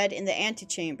transport pad in the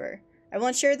antechamber. I will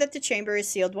ensure that the chamber is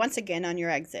sealed once again on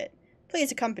your exit.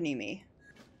 Please accompany me.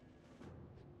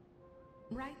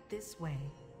 Right this way.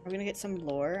 We're gonna get some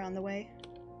lore on the way.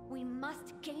 We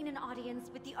must gain an audience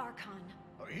with the Archon.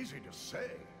 Easy to say,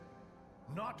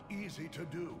 not easy to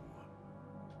do.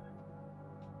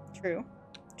 True.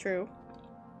 True.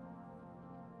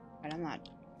 But I'm not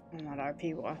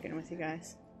RP walking with you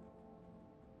guys.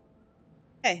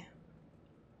 Hey.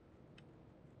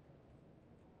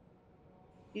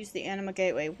 Use the Anima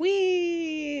Gateway.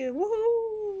 Whee!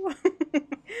 Woohoo!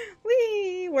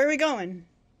 Whee! Where are we going?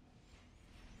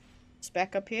 Just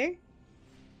back up here?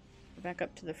 Or back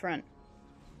up to the front?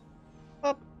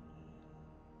 Up.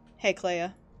 Hey,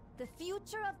 Clea. The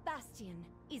future of Bastion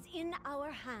is in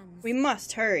our hands. We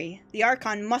must hurry. The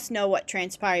Archon must know what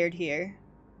transpired here.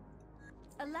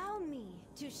 Allow me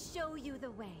to show you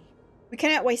the way. We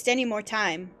cannot waste any more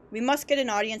time. We must get an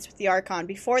audience with the Archon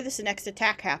before this next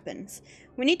attack happens.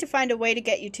 We need to find a way to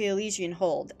get you to Elysian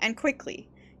Hold, and quickly.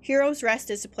 Heroes' Rest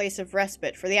is a place of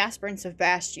respite for the aspirants of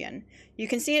Bastion. You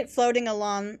can see it floating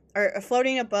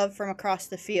above from across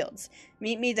the fields.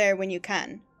 Meet me there when you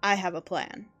can. I have a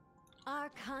plan.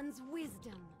 Archon's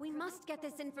wisdom. We must get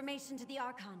this information to the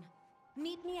Archon.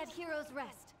 Meet me at Heroes'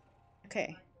 Rest.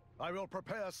 Okay. I will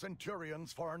prepare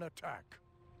Centurions for an attack.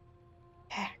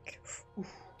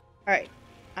 Alright.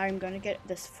 I'm gonna get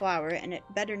this flower, and it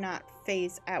better not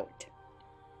phase out.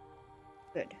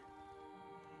 Good.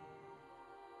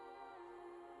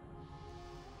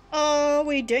 Oh,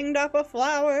 we dinged up a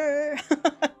flower!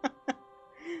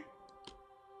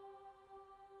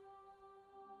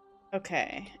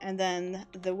 Okay, and then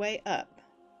the way up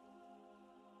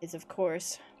is, of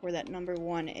course, where that number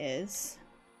 1 is.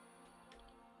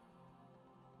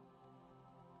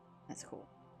 That's cool.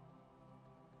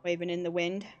 Waving in the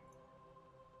wind.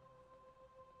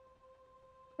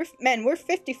 We're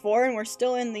 54 and we're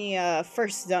still in the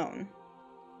first zone.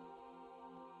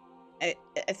 I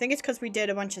think it's because we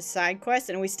did a bunch of side quests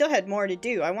and we still had more to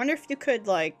do. I wonder if you could,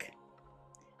 like...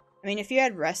 I mean, if you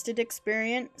had rested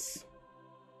experience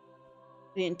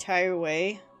the entire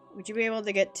way, would you be able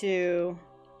to get to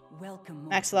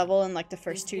max level in, like, the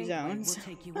first 2 zones? Will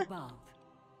take you above.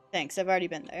 Thanks, I've already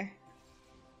been there.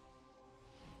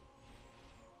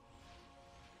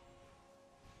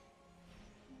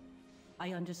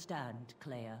 I understand,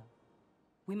 Clea.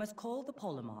 We must call the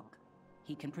Polemarch.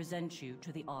 He can present you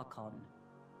to the Archon.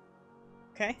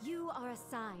 Okay. You are a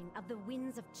sign of the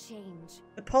winds of change.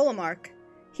 The Polemarch.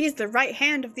 He's the right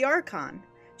hand of the Archon.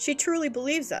 She truly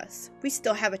believes us. We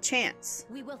still have a chance.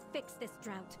 We will fix this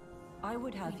drought. I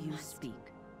would have you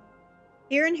speak.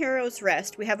 Here in Heroes'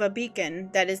 Rest, we have a beacon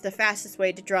that is the fastest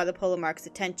way to draw the Polemarch's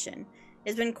attention. It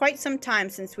has been quite some time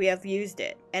since we have used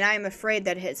it, and I am afraid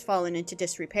that it has fallen into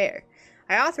disrepair.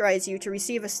 I authorize you to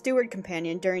receive a Steward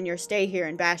companion during your stay here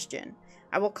in Bastion.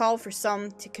 I will call for some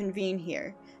to convene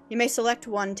here. You may select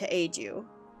one to aid you.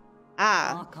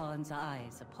 Archon's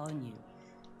eyes upon you.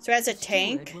 So as a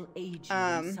tank, Steward will aid you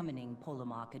in summoning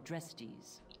Polemarch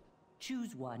Adrestes.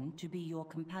 Choose one to be your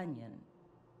companion.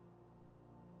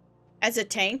 As a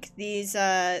tank, these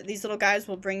little guys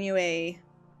will bring you a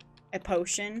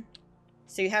potion.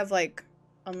 So you have, like,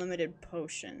 unlimited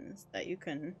potions that you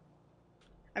can...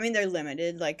 I mean, they're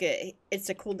limited. Like, it's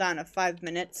a cooldown of 5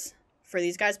 minutes for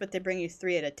these guys, but they bring you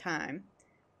 3 at a time.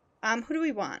 Who do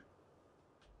we want?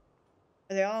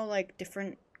 Are they all, like,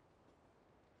 different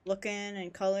looking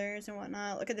and colors and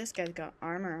whatnot? Look at this guy's got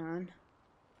armor on.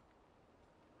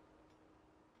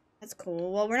 That's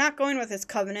cool. Well, we're not going with his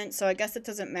Covenant, so I guess it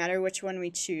doesn't matter which one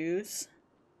we choose.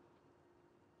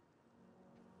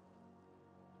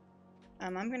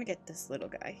 I'm gonna get this little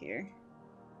guy here.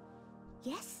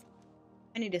 Yes?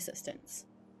 I need assistance.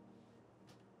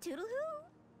 Toodle-hoo?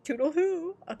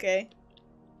 Toodle-hoo! Okay.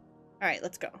 Alright,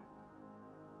 let's go.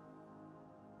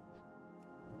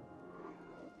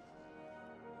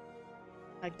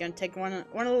 I'm gonna take one of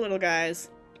the little guys.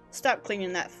 Stop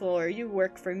cleaning that floor. You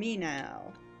work for me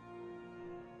now.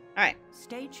 Alright.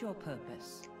 State your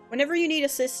purpose. Whenever you need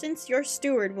assistance, your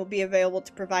steward will be available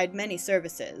to provide many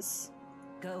services.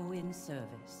 Go in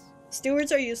service.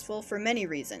 Stewards are useful for many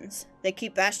reasons. They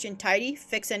keep Bastion tidy,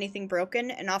 fix anything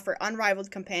broken, and offer unrivaled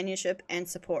companionship and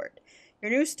support. Your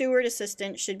new steward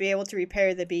assistant should be able to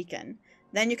repair the beacon.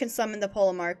 Then you can summon the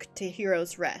Polemarch to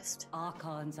Heroes' Rest.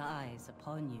 Archon's eyes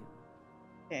upon you.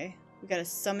 Okay, we gotta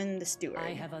summon the steward.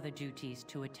 I have other duties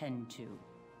to attend to.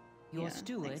 Your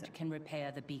steward can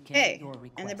repair the beacon at your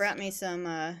request. And they brought me some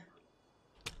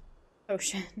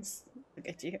potions. Look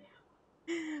at you.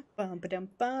 Bum ba dum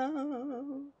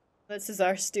bum. This is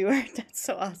our steward. That's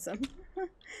so awesome.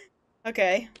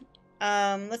 Okay.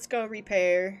 Let's go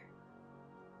repair.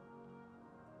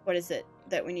 What is it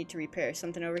that we need to repair?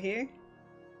 Something over here?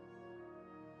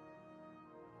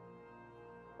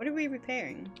 What are we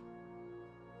repairing?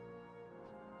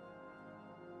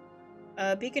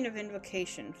 Beacon of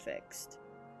Invocation fixed.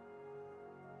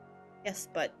 Yes,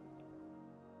 but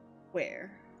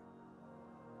where?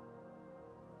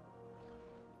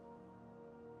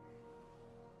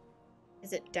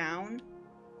 Is it down?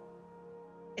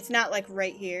 It's not like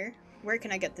right here. Where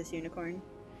can I get this unicorn?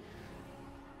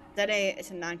 Is that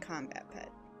it's a non-combat pet.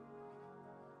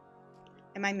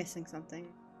 Am I missing something?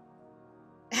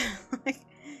 Like,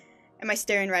 am I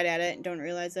staring right at it and don't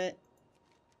realize it?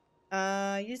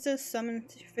 Use the summon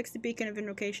to fix the beacon of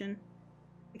invocation.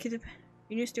 Your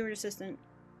new steward assistant.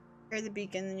 Repair the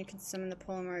beacon, then you can summon the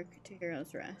polemark to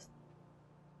Hero's Rest.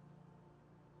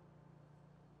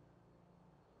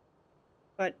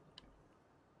 But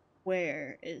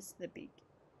where is the beacon?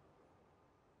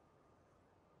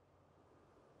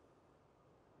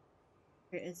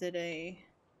 Is it a...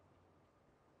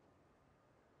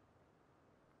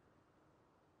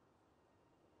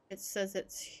 It says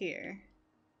it's here.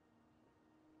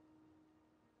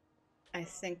 I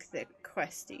think the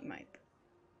questy might be.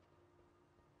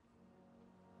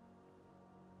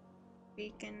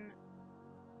 Beacon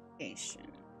Station.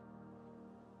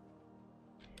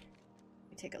 Let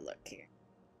me take a look here.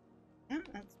 Oh,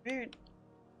 that's weird.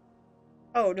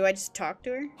 Oh, do I just talk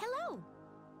to her? Hello.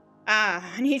 Ah,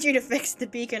 I need you to fix the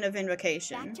beacon of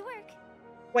invocation. Back to work.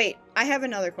 Wait, I have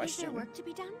another Is question. there work to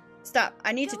be done? Stop.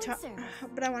 I need Go to talk, in service.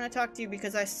 but I want to talk to you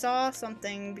because I saw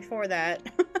something before that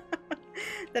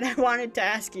that I wanted to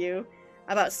ask you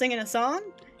about singing a song.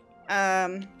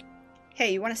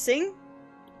 Hey, you want to sing?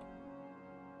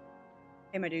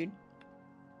 Hey, my dude.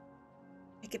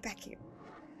 Hey, get back here.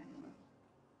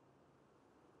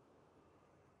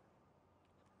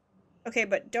 Okay,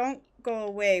 but don't go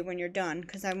away when you're done,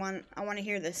 because I want to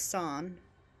hear this song.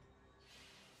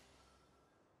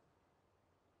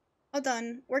 All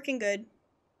done. Working good.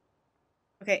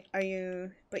 Okay, are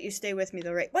you... But you stay with me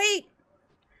though, right? Wait!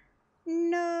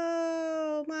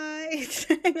 No, my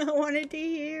thing. I wanted to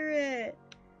hear it.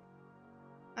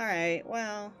 Alright,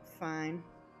 well, fine.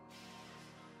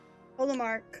 Hold a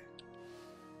mark.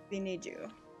 We need you.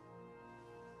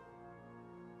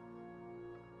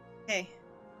 Hey.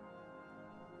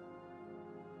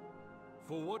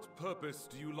 For what purpose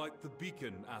do you like the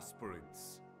beacon,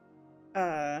 aspirants?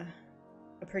 A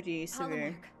pretty severe.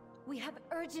 Polymarch, we have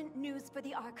urgent news for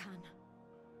the Archon.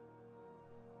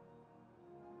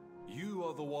 You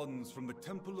are the ones from the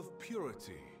Temple of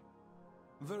Purity.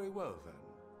 Very well, then.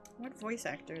 What voice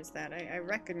actor is that? I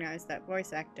recognize that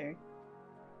voice actor.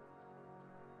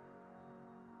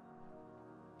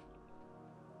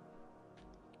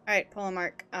 Alright,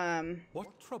 Polemark,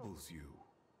 What troubles you?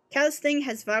 Kazthing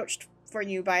has vouched for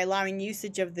you by allowing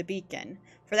usage of the beacon.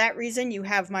 For that reason, you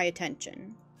have my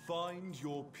attention. Find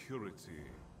your purity.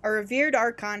 A revered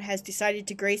Archon has decided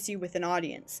to grace you with an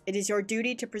audience. It is your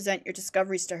duty to present your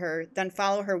discoveries to her, then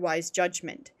follow her wise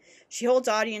judgment. She holds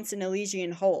audience in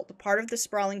Elysian Hold, part of the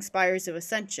sprawling spires of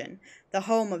Ascension, the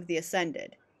home of the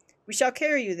Ascended. We shall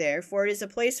carry you there, for it is a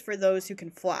place for those who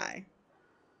can fly.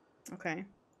 Okay.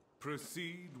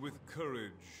 Proceed with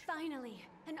courage. Finally,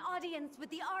 an audience with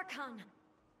the Archon.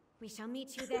 We shall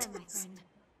meet you there, my friend.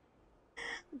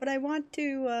 But I want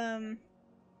to,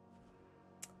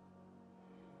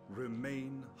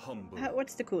 Remain humble.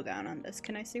 what's the cooldown on this?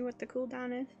 Can I see what the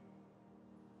cooldown is?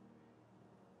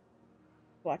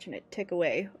 Watching it tick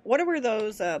away. What were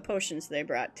those potions they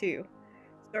brought too?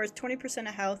 Stores 20%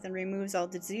 of health and removes all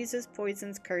diseases,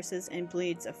 poisons, curses, and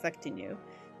bleeds affecting you.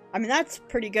 I mean, that's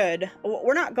pretty good.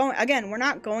 We're not going, again, we're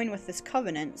not going with this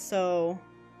covenant, so...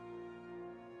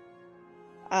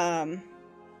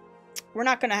 we're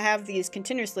not going to have these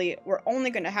continuously. We're only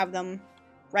going to have them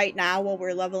right now while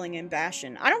we're leveling in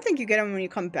Bastion. I don't think you get them when you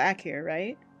come back here,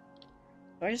 right?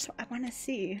 So I want to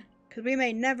see. Because we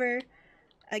may never,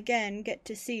 again, get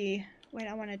to see... Wait,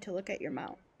 I wanted to look at your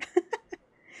mount.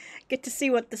 Get to see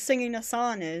what the singing a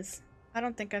song is. I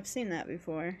don't think I've seen that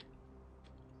before.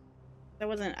 I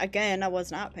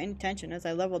was not paying attention as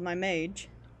I leveled my mage.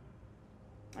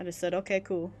 I just said, okay,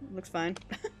 cool. Looks fine.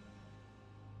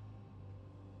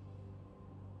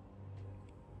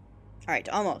 Alright,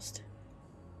 almost.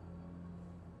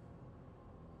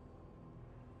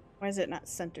 Why is it not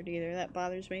centered either? That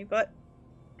bothers me, but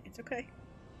it's okay.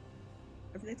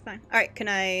 Everything's fine. Alright, can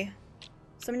I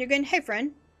summon you again? Hey,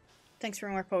 friend. Thanks for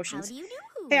more potions. How do you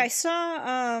do? Hey, I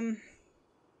saw,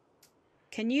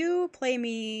 can you play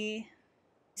me...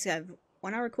 He's got a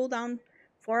 1 hour cooldown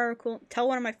 4-hour cool. Tell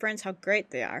one of my friends how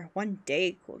great they are. 1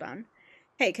 day cooldown.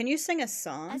 Hey, can you sing a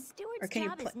song? A steward's Or can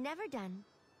job you is never done.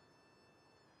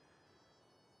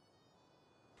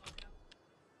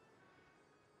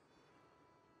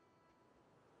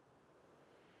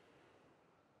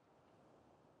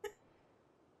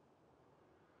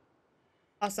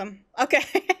 Awesome. Okay,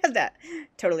 that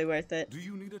totally worth it. Do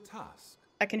you need a task?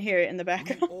 I can hear it in the We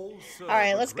background. all serve All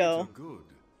right, a let's go. greater good.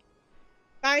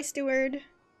 Bye, Steward.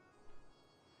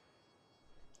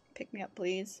 Pick me up,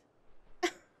 please.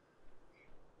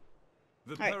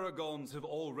 The right. Paragons have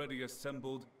already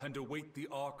assembled and await the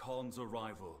Archon's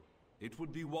arrival. It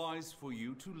would be wise for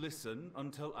you to listen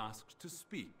until asked to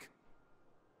speak.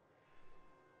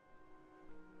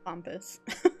 Pompous.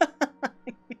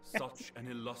 Such an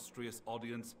illustrious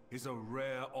audience is a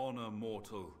rare honor,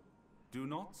 mortal. Do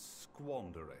not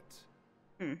squander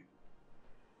it.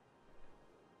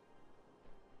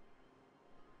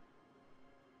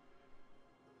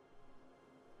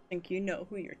 Think you know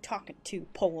who you're talking to,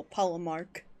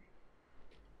 Polemark.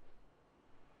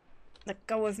 Let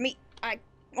go of me. I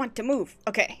want to move.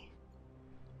 Okay.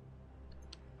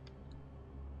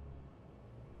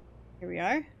 Here we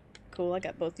are. Cool, I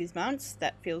got both these mounts.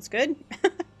 That feels good.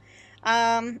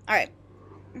 Alright.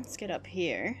 Let's get up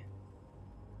here.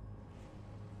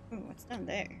 Ooh, what's down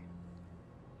there?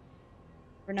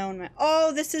 Renowned map.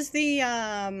 Oh, this is the,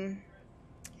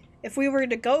 if we were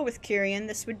to go with Kyrian,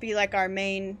 this would be like our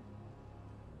main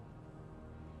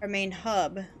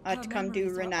hub to come do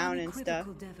renown and stuff.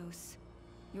 Devos.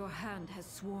 Your hand has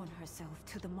sworn herself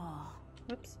to the Maw.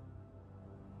 Whoops.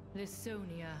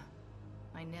 Lysonia.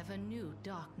 I never knew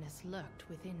darkness lurked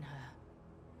within her.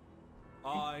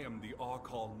 I am the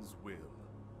Archon's will.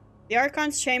 The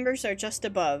Archon's chambers are just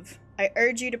above. I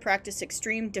urge you to practice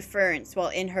extreme deference while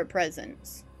in her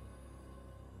presence.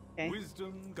 Okay.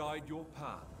 Wisdom guide your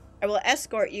path. I will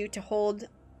escort you to hold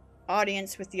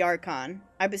audience with the Archon.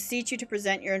 I beseech you to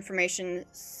present your information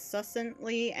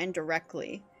succinctly and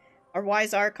directly. Our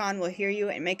wise Archon will hear you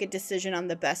and make a decision on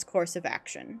the best course of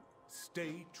action.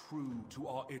 Stay true to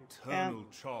our eternal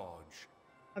charge.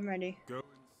 I'm ready. Go in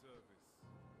service.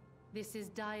 This is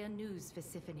dire news,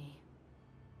 Visiphone.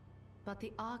 But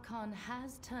the Archon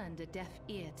has turned a deaf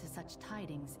ear to such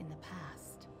tidings in the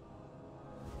past.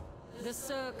 The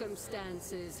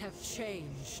circumstances have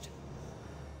changed.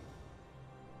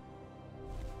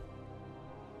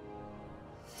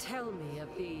 Tell me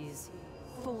of these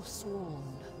Forsworn.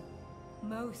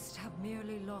 Most have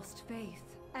merely lost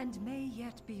faith, and may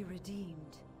yet be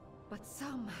redeemed. But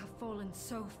some have fallen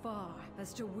so far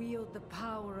as to wield the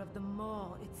power of the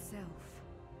Maw itself.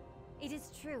 It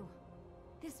is true.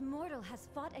 This mortal has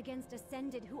fought against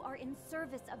Ascended who are in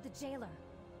service of the Jailer.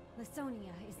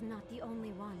 Lysonia is not the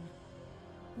only one.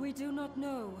 We do not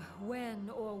know when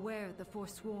or where the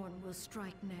Forsworn will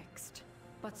strike next,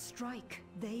 but strike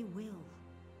they will.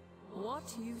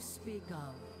 What you speak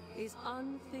of is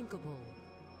unthinkable,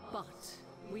 but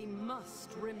we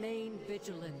must remain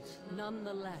vigilant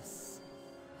nonetheless.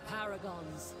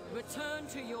 Paragons, return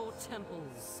to your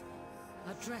temples.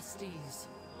 Adrestes,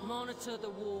 monitor the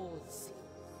wards.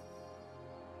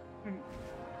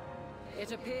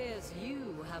 It appears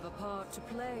you have a part to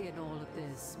play in all of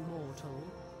this, mortal.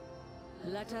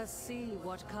 Let us see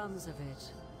what comes of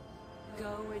it.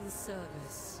 Go in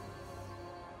service.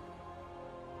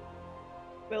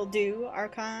 Will do,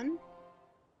 Archon.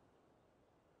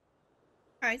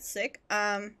 Alright, sick.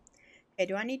 Hey,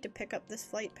 do I need to pick up this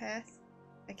flight path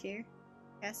back here?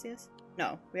 Cassius?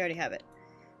 No, we already have it.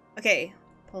 Okay,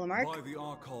 Polemark. By the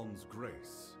Archon's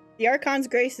grace. The Archon's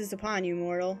grace is upon you,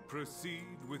 mortal. Proceed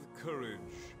with courage.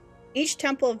 Each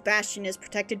Temple of Bastion is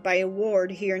protected by a ward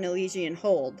here in Elysian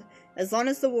Hold. As long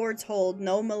as the wards hold,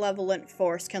 no malevolent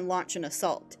force can launch an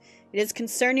assault. It is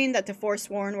concerning that the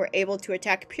Forsworn were able to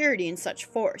attack Purity in such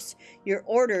force. Your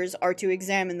orders are to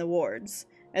examine the wards.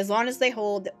 As long as they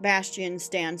hold, Bastion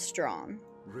stands strong.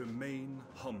 Remain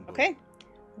humble. Okay.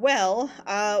 Well,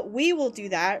 we will do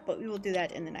that, but we will do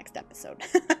that in the next episode.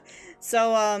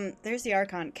 So, there's the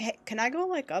Archon. Can I go,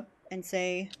 like, up and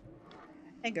say,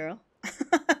 hey, girl?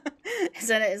 Is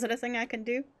that a thing I can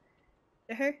do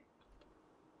to her?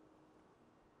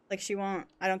 Like,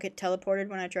 I don't get teleported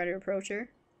when I try to approach her?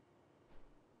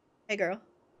 Hey, girl.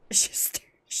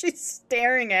 She's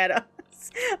staring at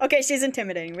us. Okay, she's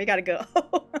intimidating. We gotta go.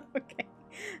 Okay.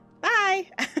 Bye!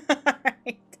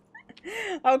 Alright.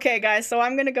 Okay, guys, so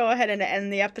I'm gonna go ahead and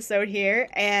end the episode here.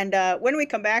 And when we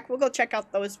come back, we'll go check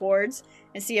out those wards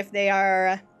and see if they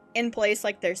are in place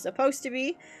like they're supposed to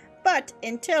be. But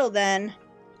until then,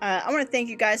 I want to thank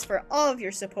you guys for all of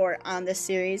your support on this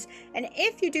series. And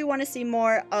if you do want to see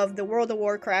more of the World of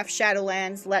Warcraft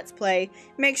Shadowlands Let's Play,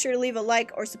 make sure to leave a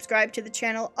like or subscribe to the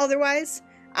channel. Otherwise,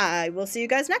 I will see you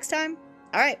guys next time.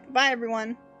 Alright, bye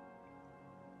everyone.